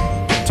stop,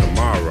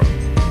 tomorrow.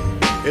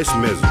 It's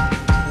Mizzle.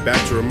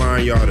 Back to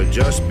remind y'all to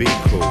just be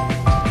cool.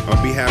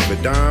 On behalf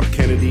of Dom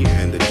Kennedy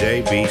and the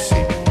JBC.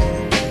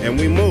 And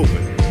we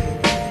moving.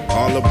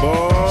 All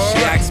aboard.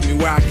 She asked me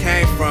where I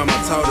came from,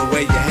 I told her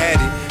where you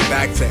headed.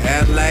 Back to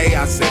LA,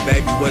 I said,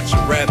 baby, what you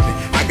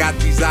reppin'? I got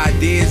these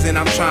ideas and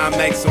I'm trying to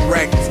make some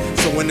records.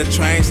 So when the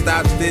train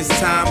stops this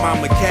time,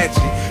 I'ma catch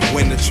it.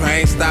 When the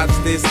train stops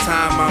this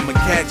time, I'ma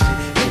catch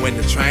it. And when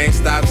the train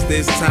stops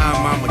this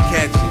time, I'ma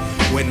catch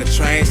it. When the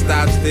train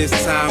stops this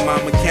time,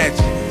 I'ma catch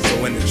it.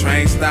 So when the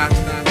train stops.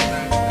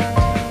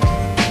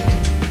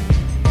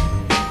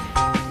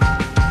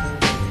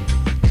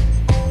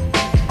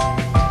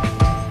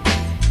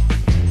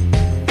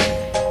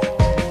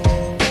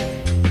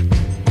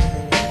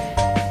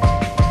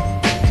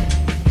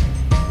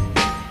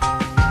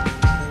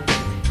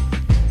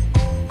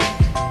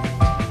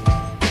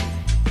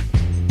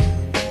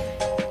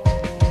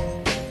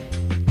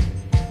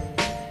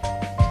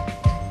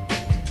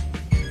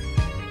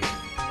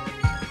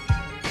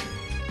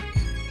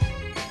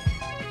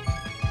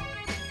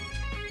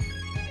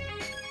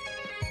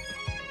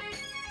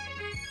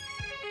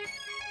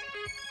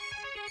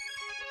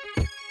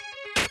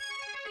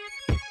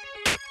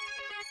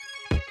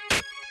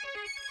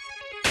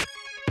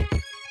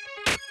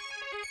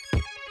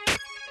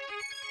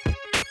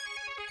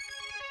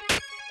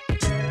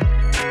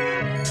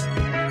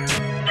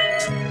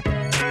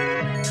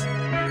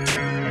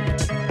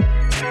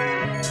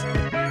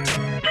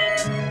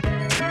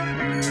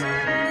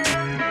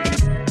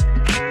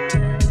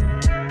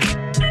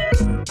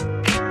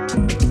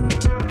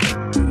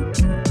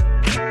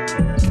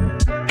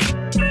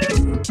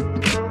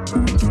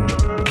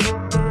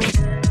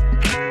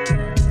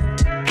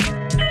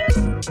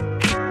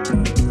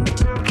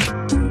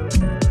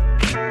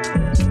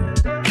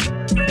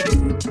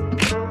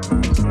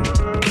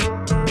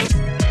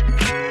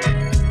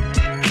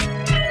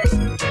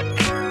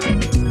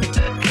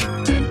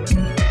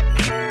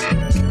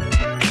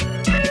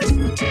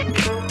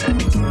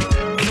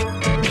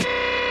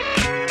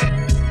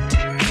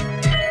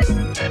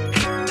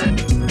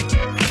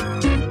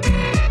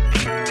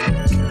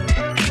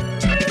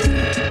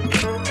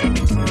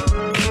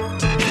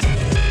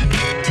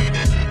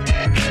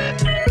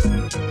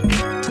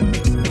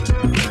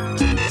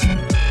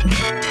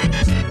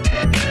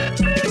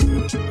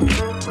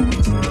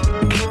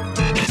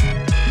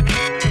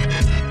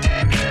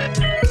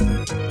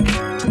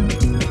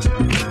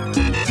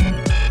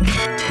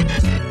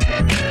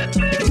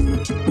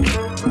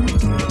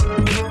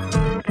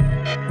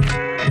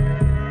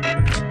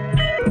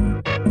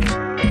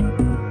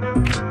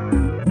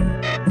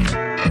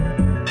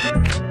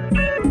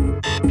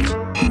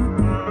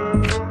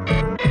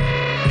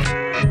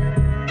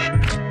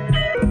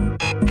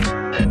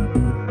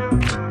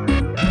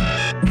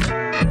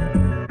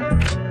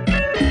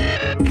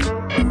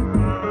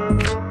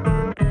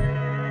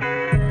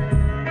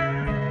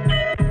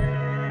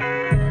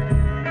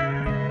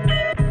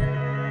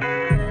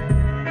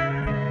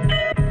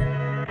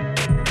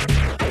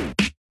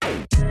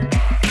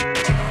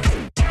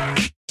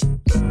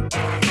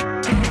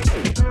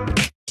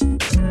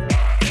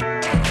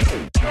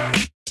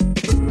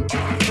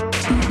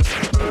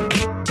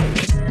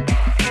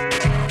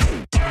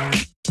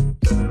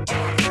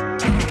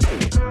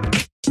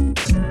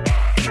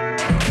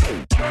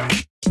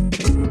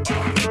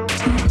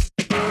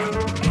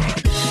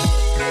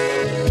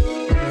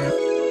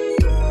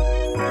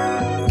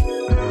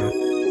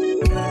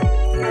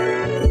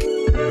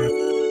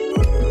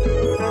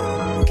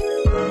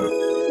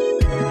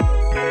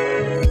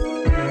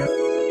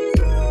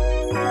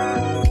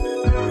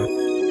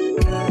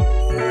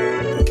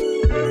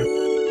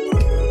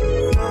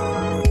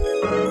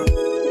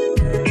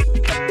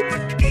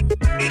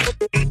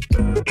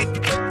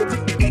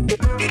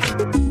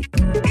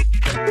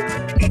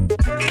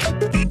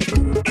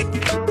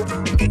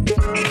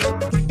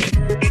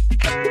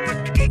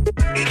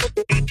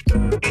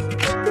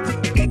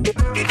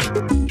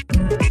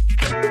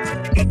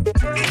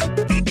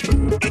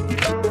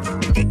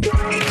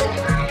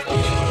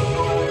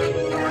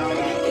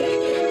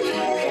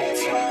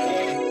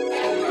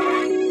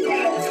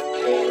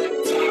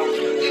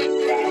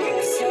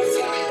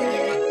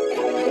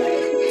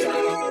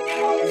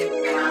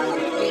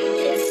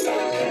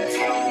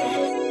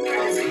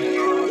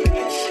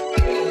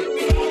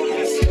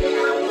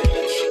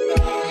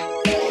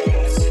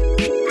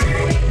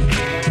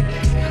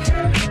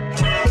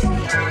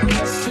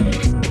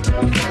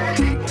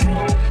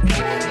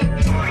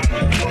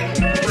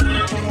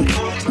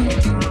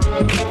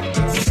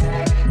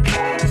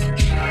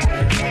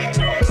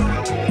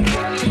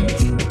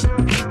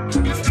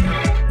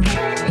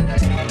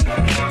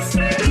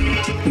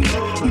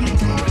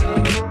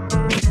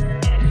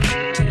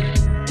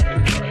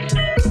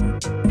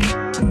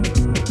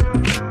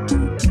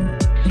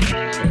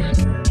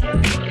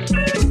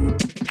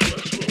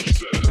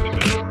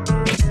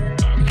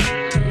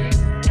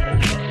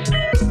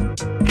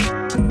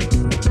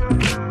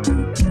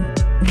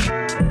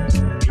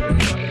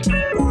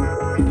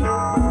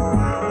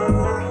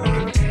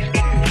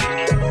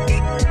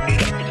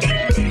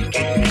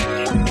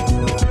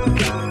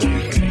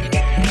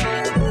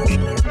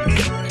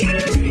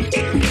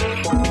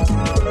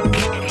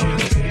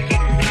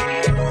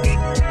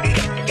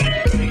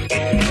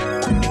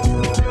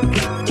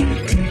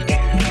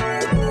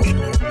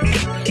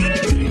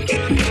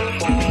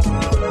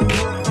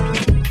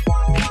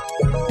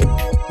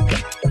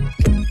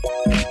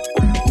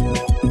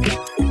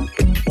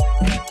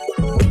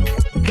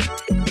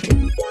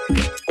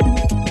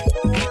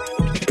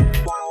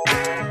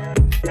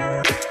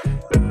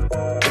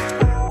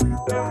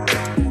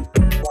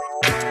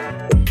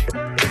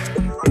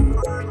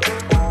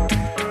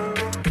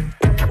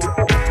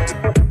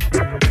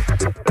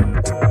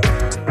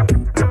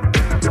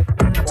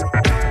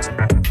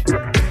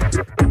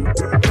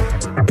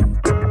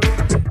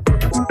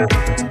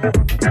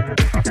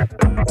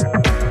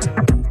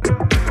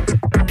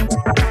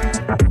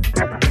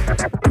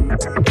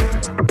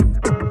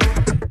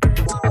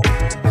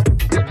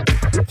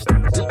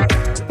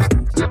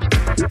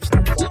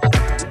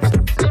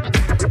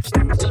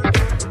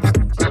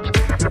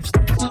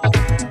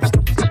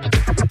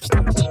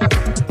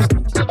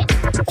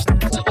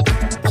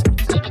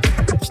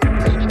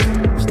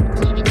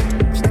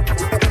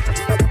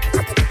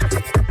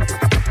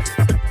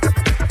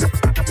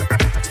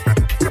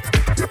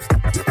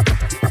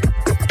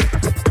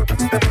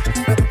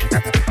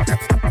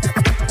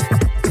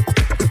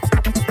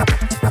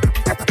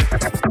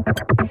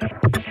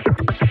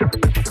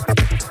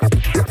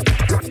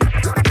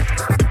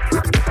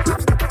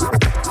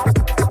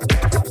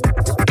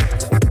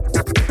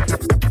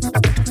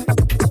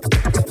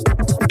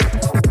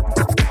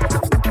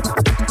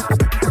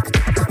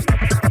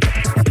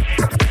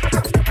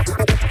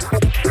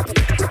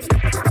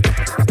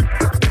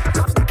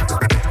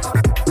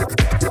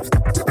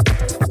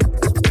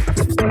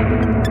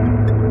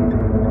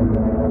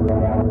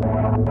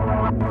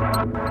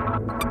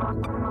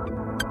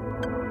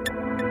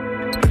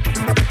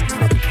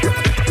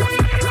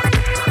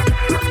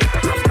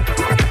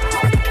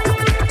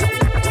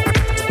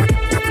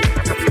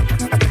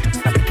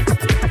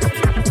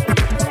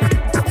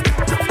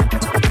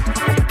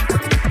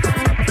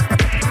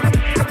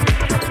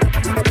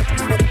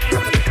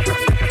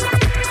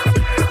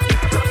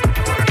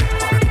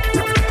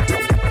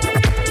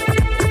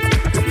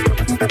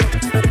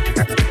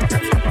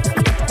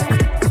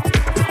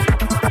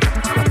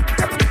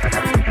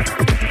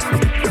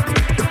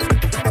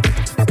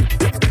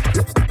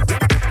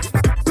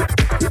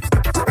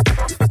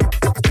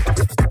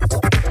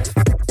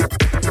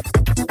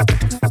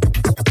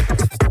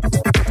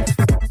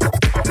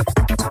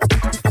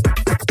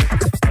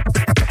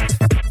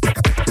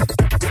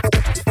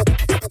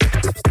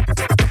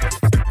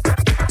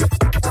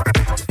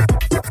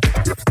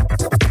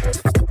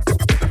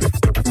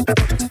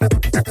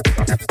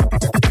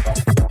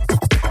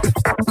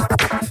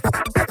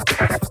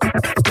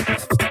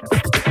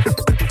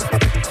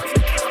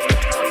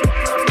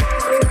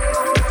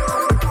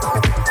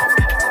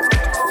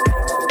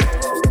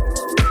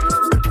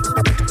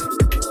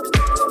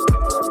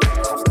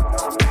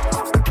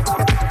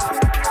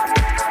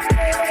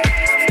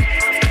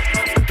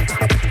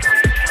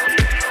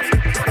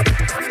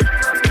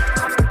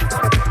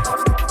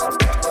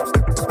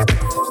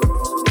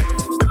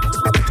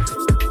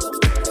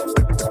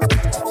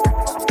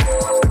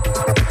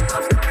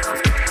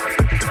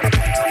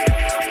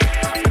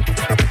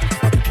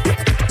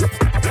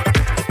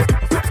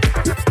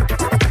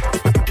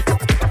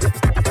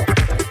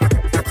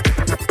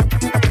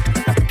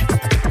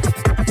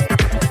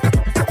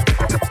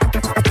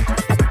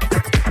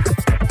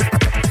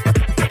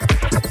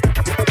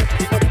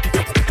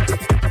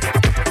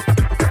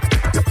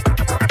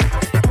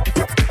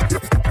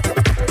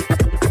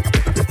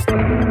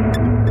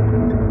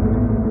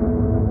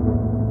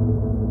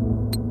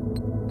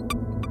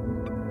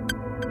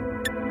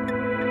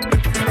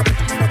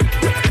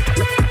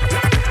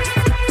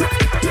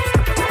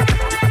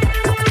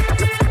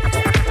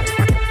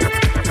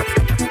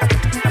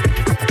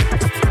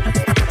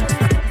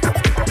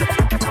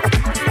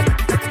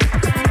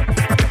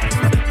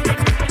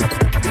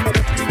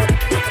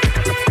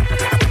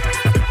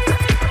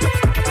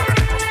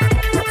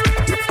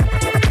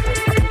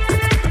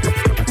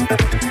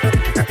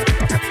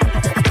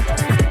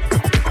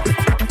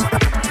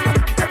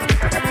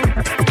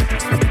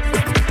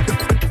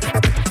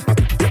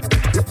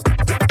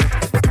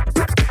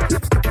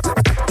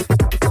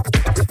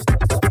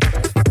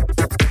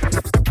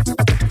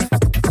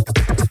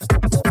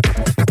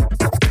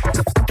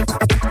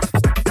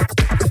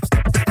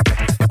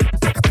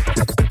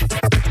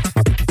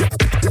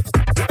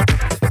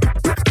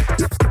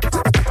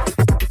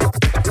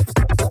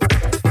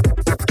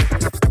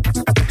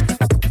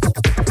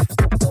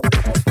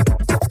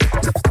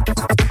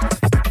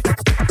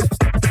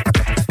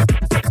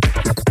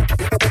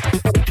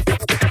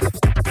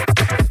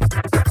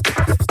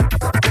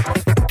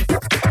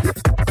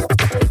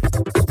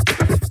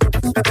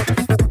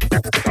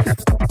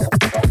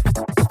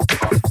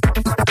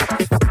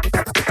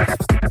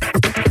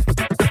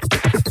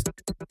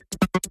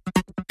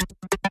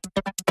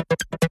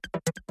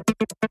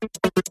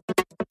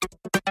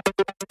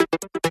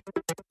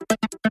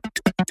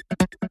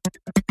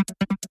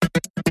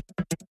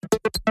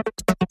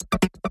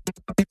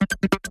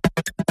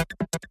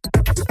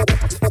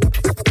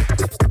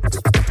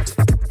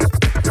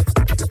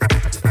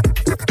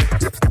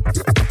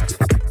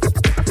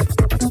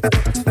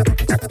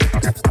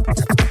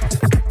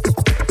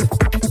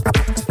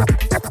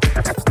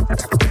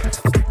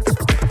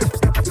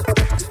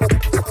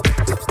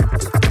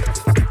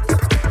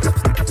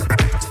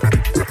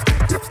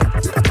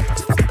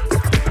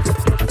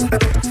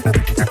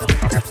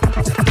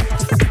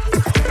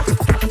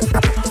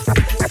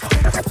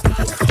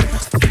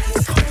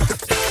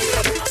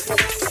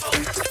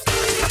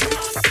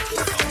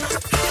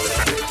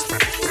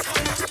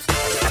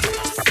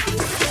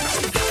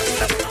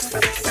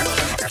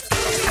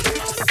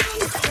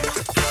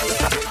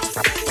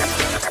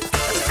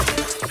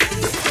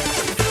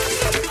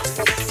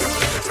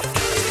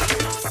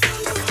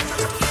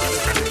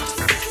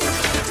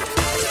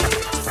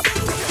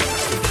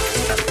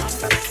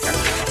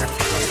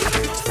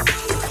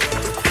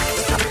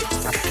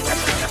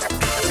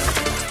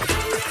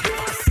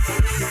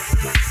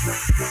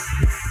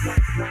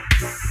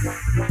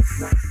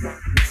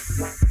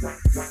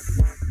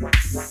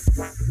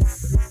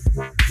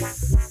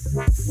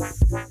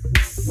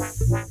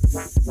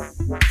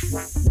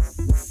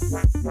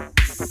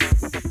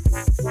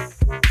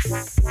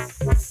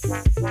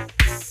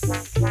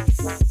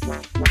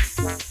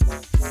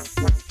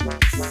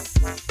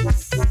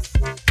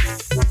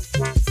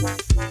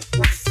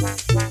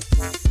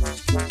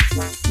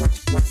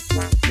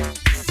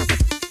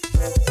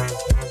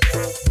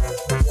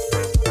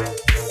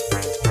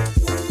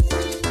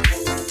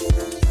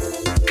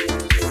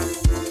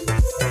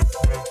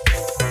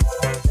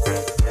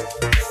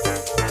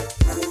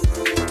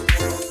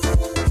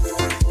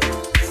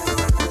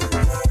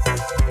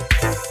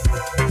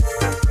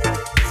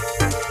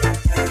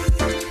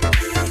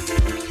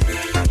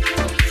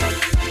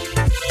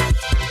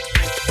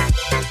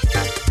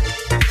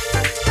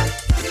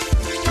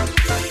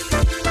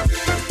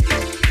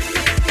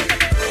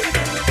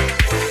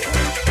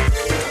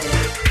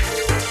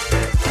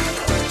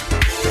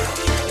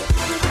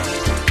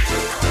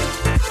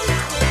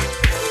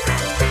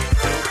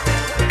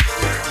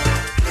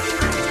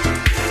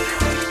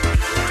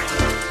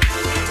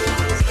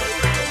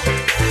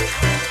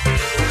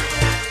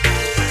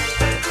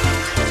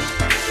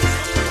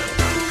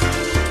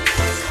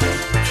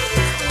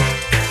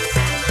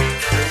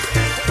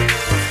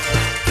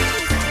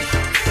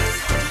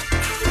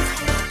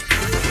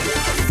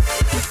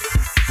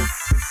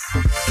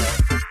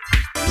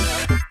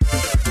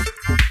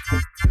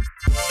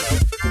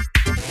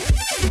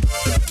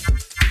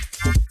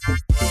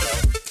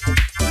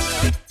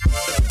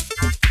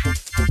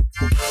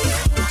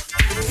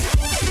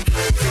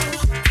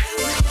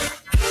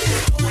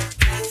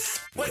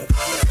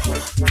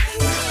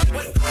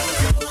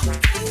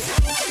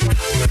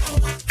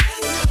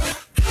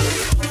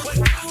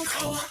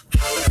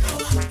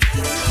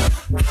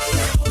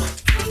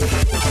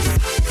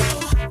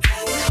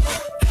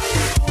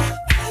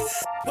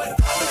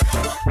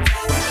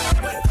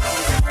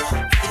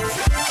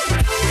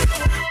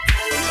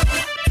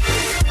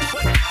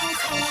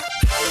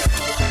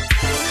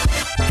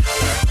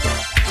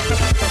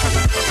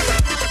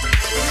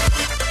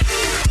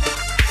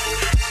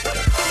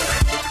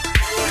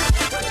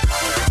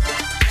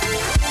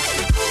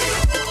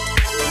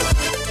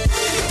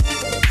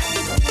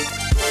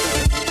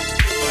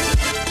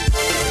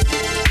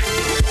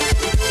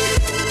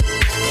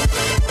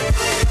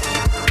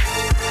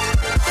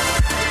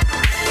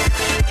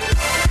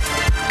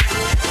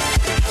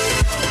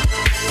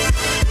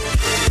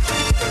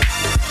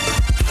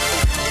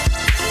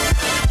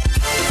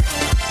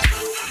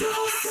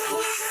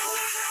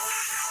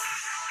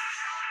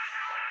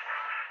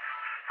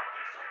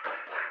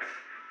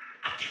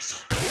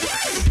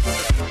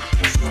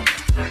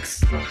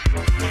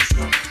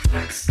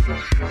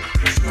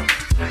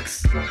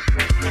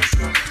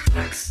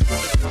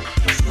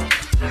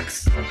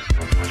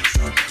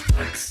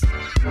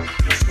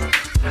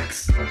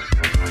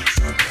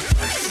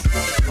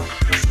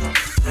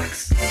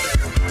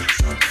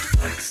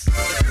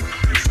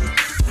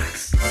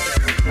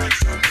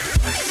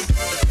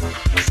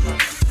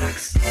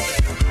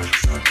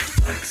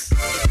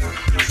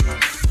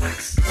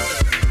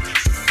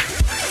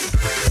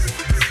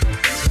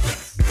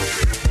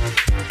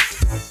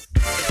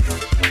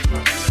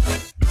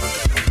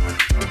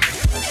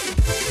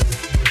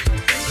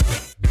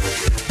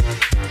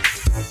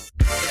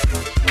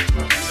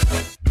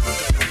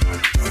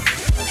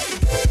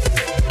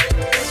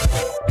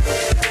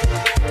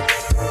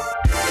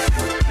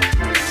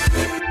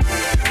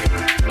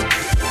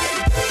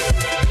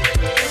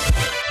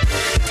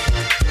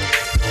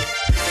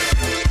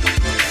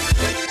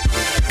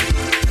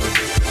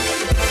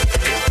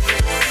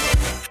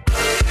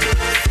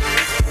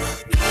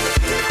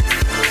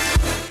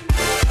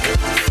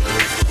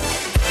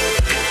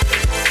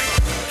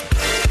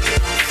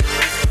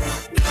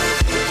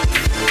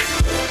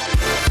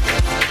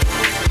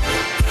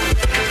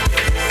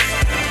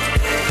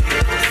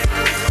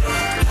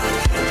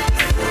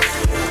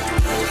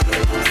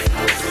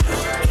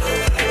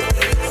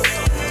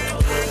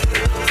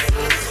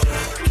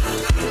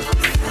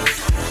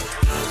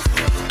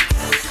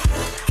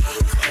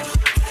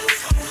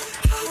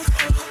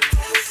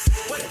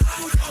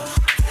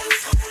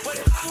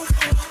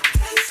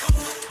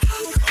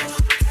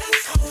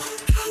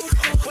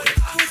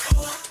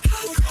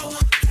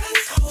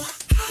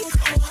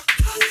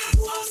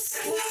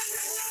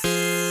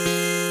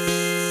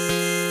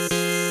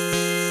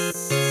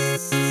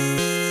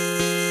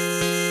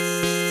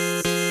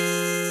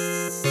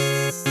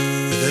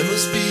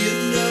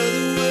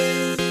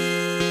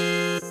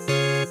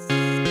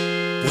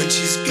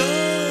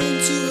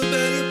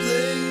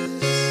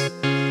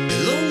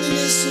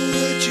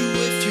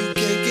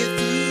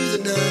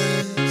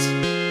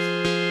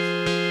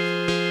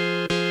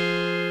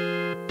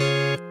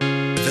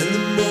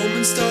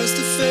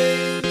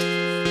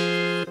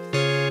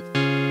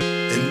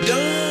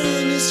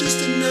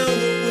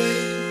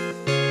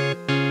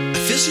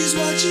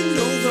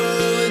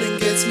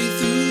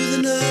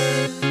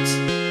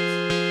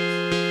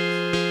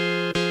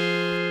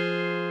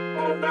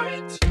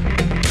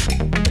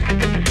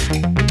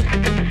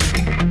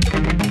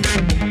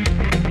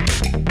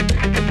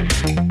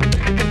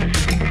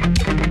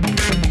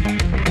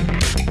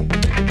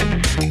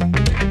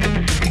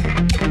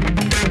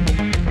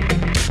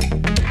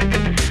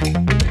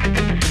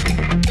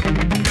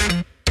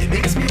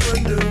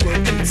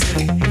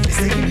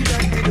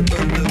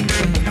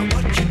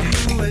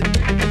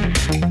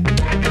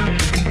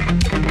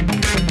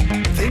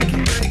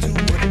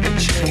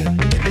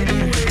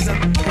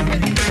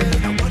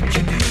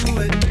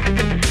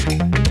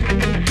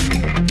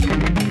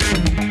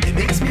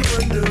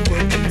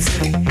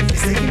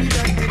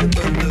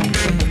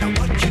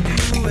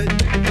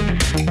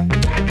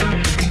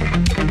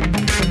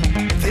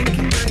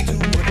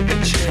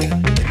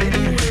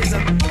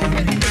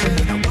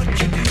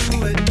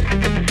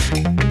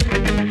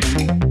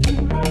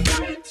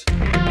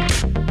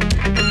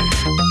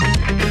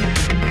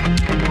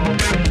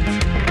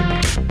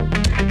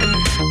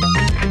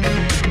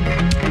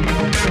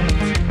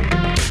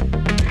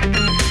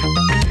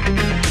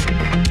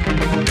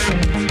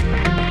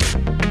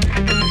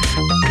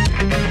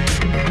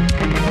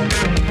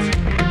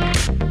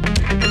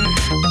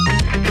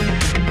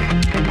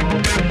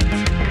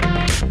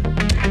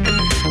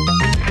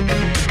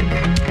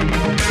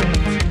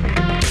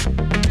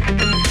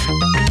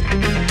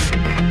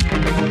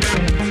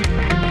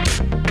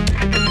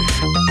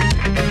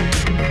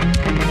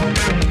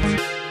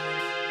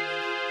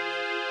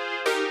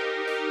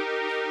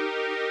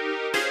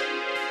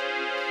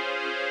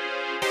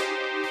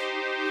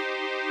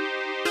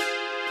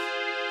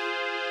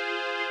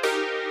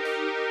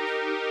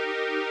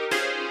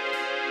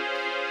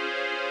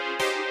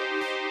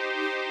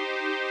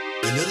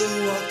 Another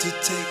walk to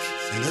take,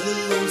 another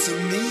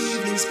lonesome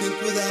evening spent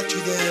without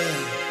you there.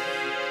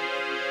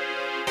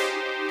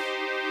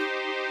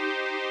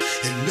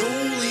 And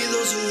only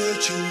those who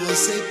hurt you will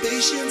say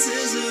patience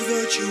is a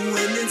virtue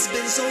when it's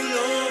been so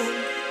long.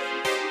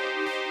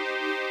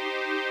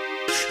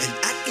 And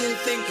I can't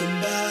think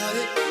about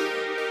it.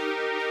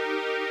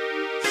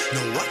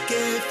 No, I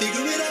can't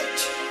figure it out.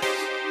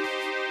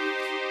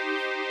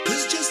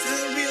 'Cause just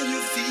how real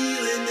you're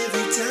feeling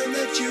every time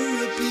that you're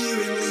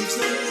appearing leaves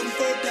no room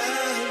for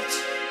doubt.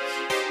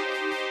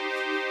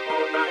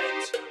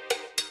 Alright.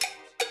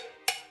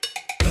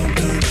 Don't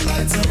turn the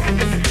lights on,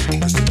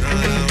 'cause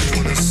tonight I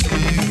wanna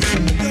see you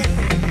go.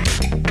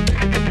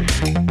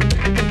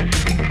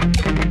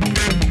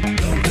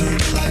 Don't turn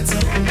the lights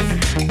on,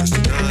 'cause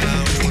tonight I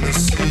wanna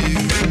see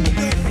you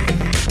go.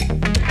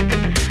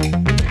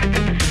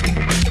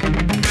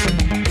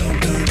 Don't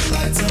turn the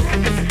lights on,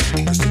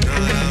 'cause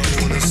tonight I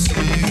wanna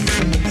see you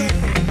go.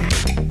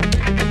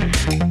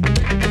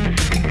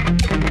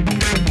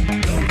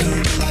 Don't turn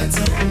the lights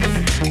on,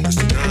 'cause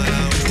tonight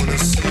I wanna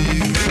see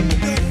you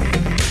go.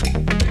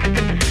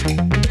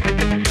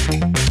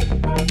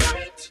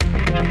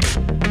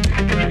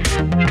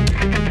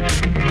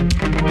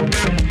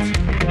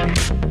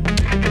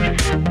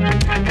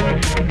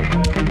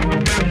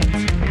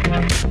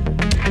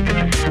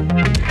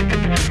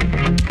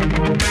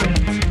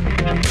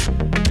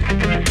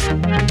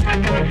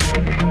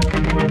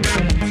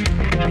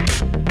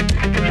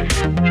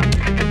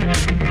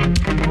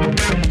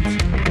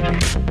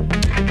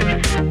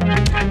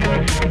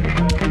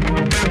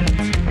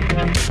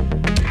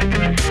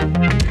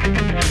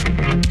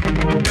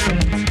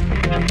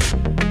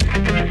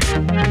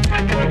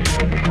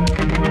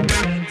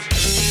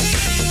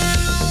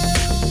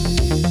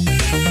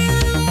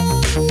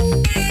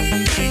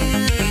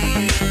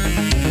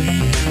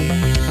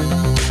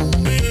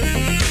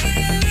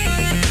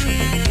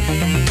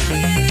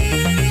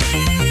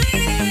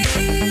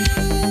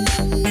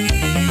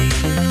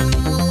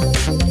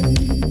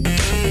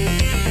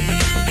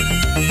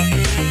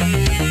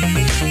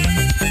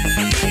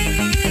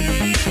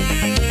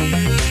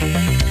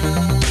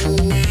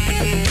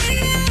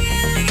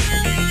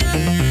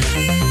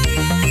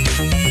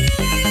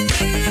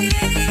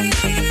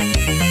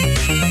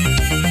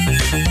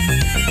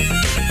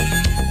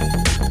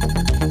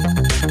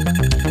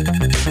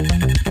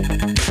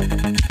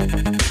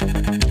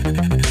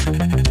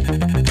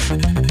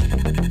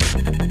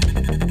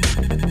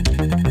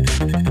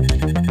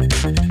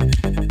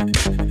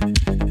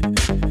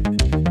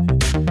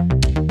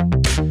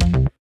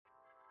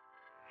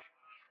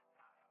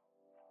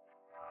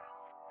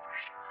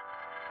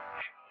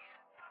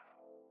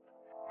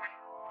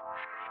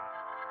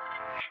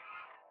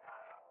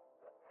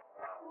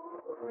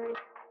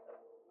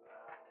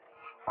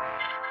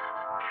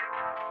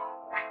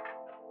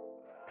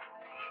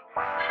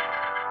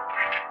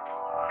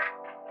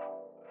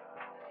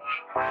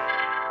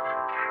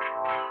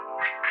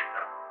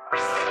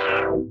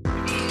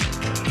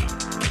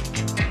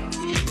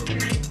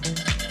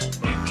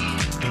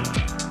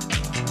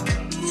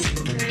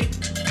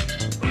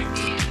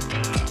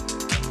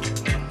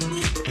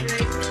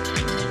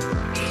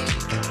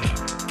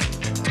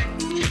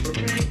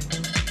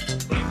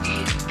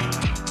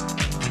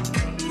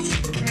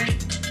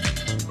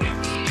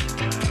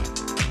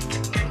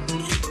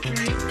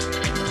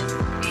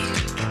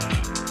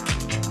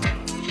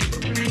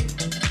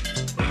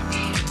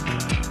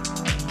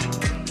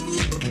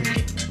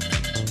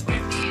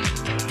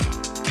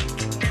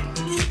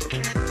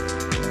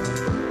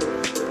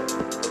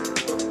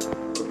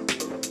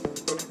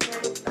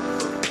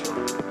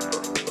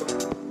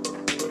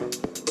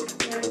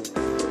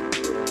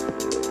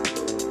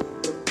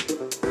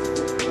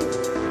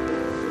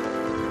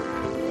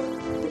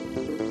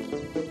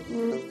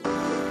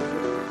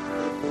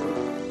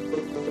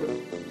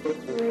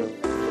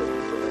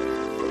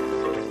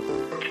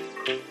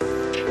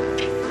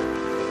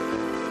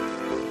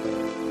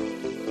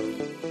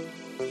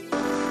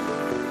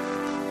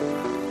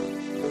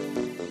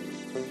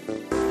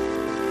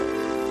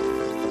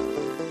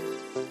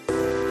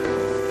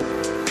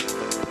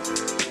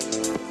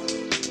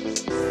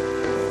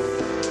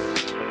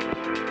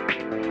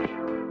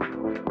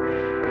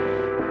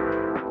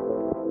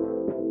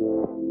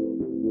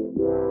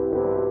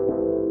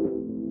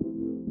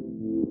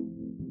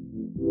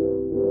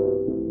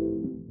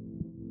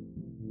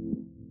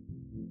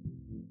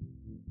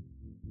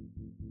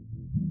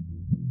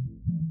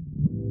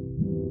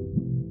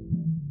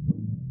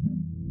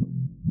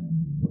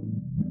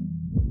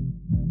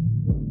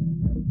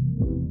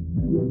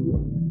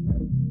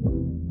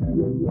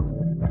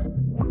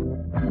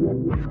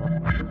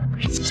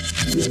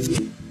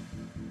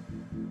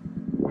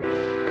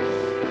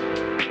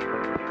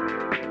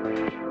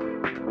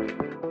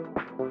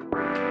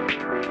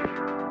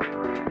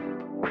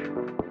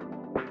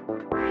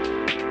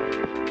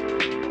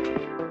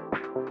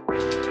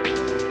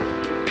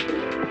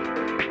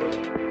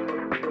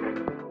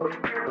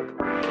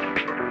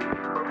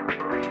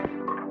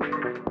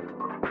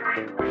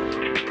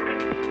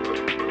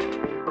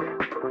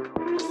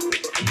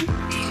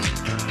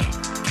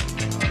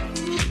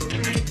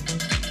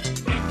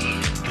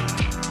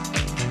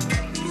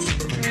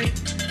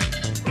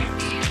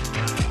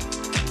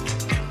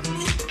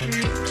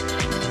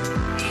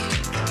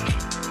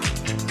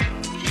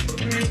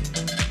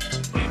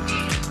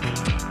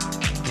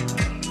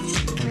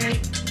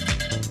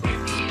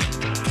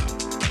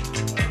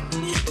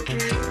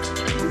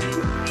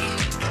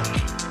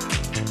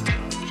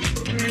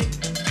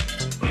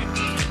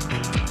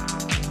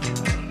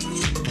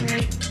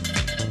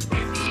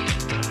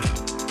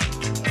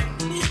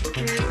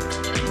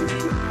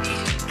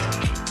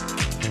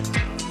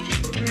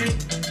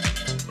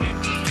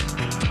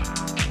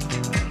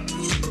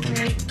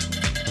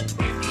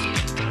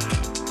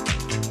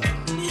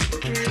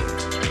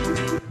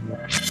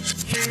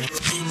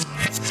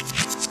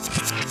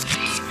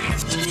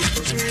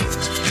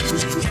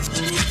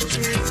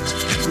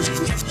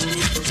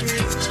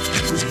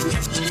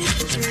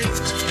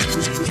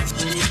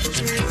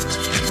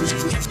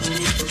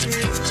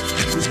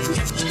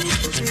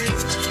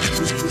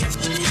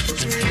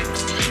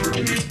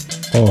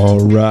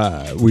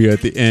 Alright, we are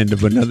at the end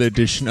of another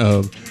edition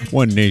of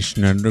One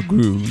Nation Under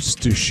Grooves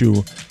to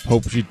show.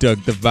 Hope you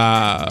dug the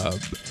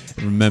vibe.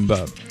 And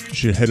remember, you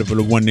should head over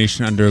to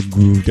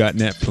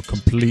onenationundergroove.net for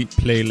complete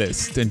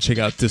playlist and check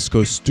out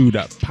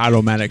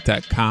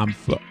discostu.podomatic.com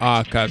for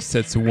archive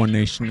sets of One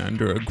Nation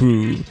Under a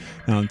Groove.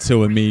 Now until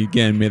we meet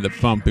again, may the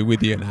funk be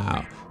with you, and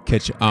I'll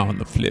catch you on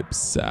the flip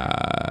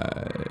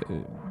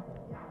side.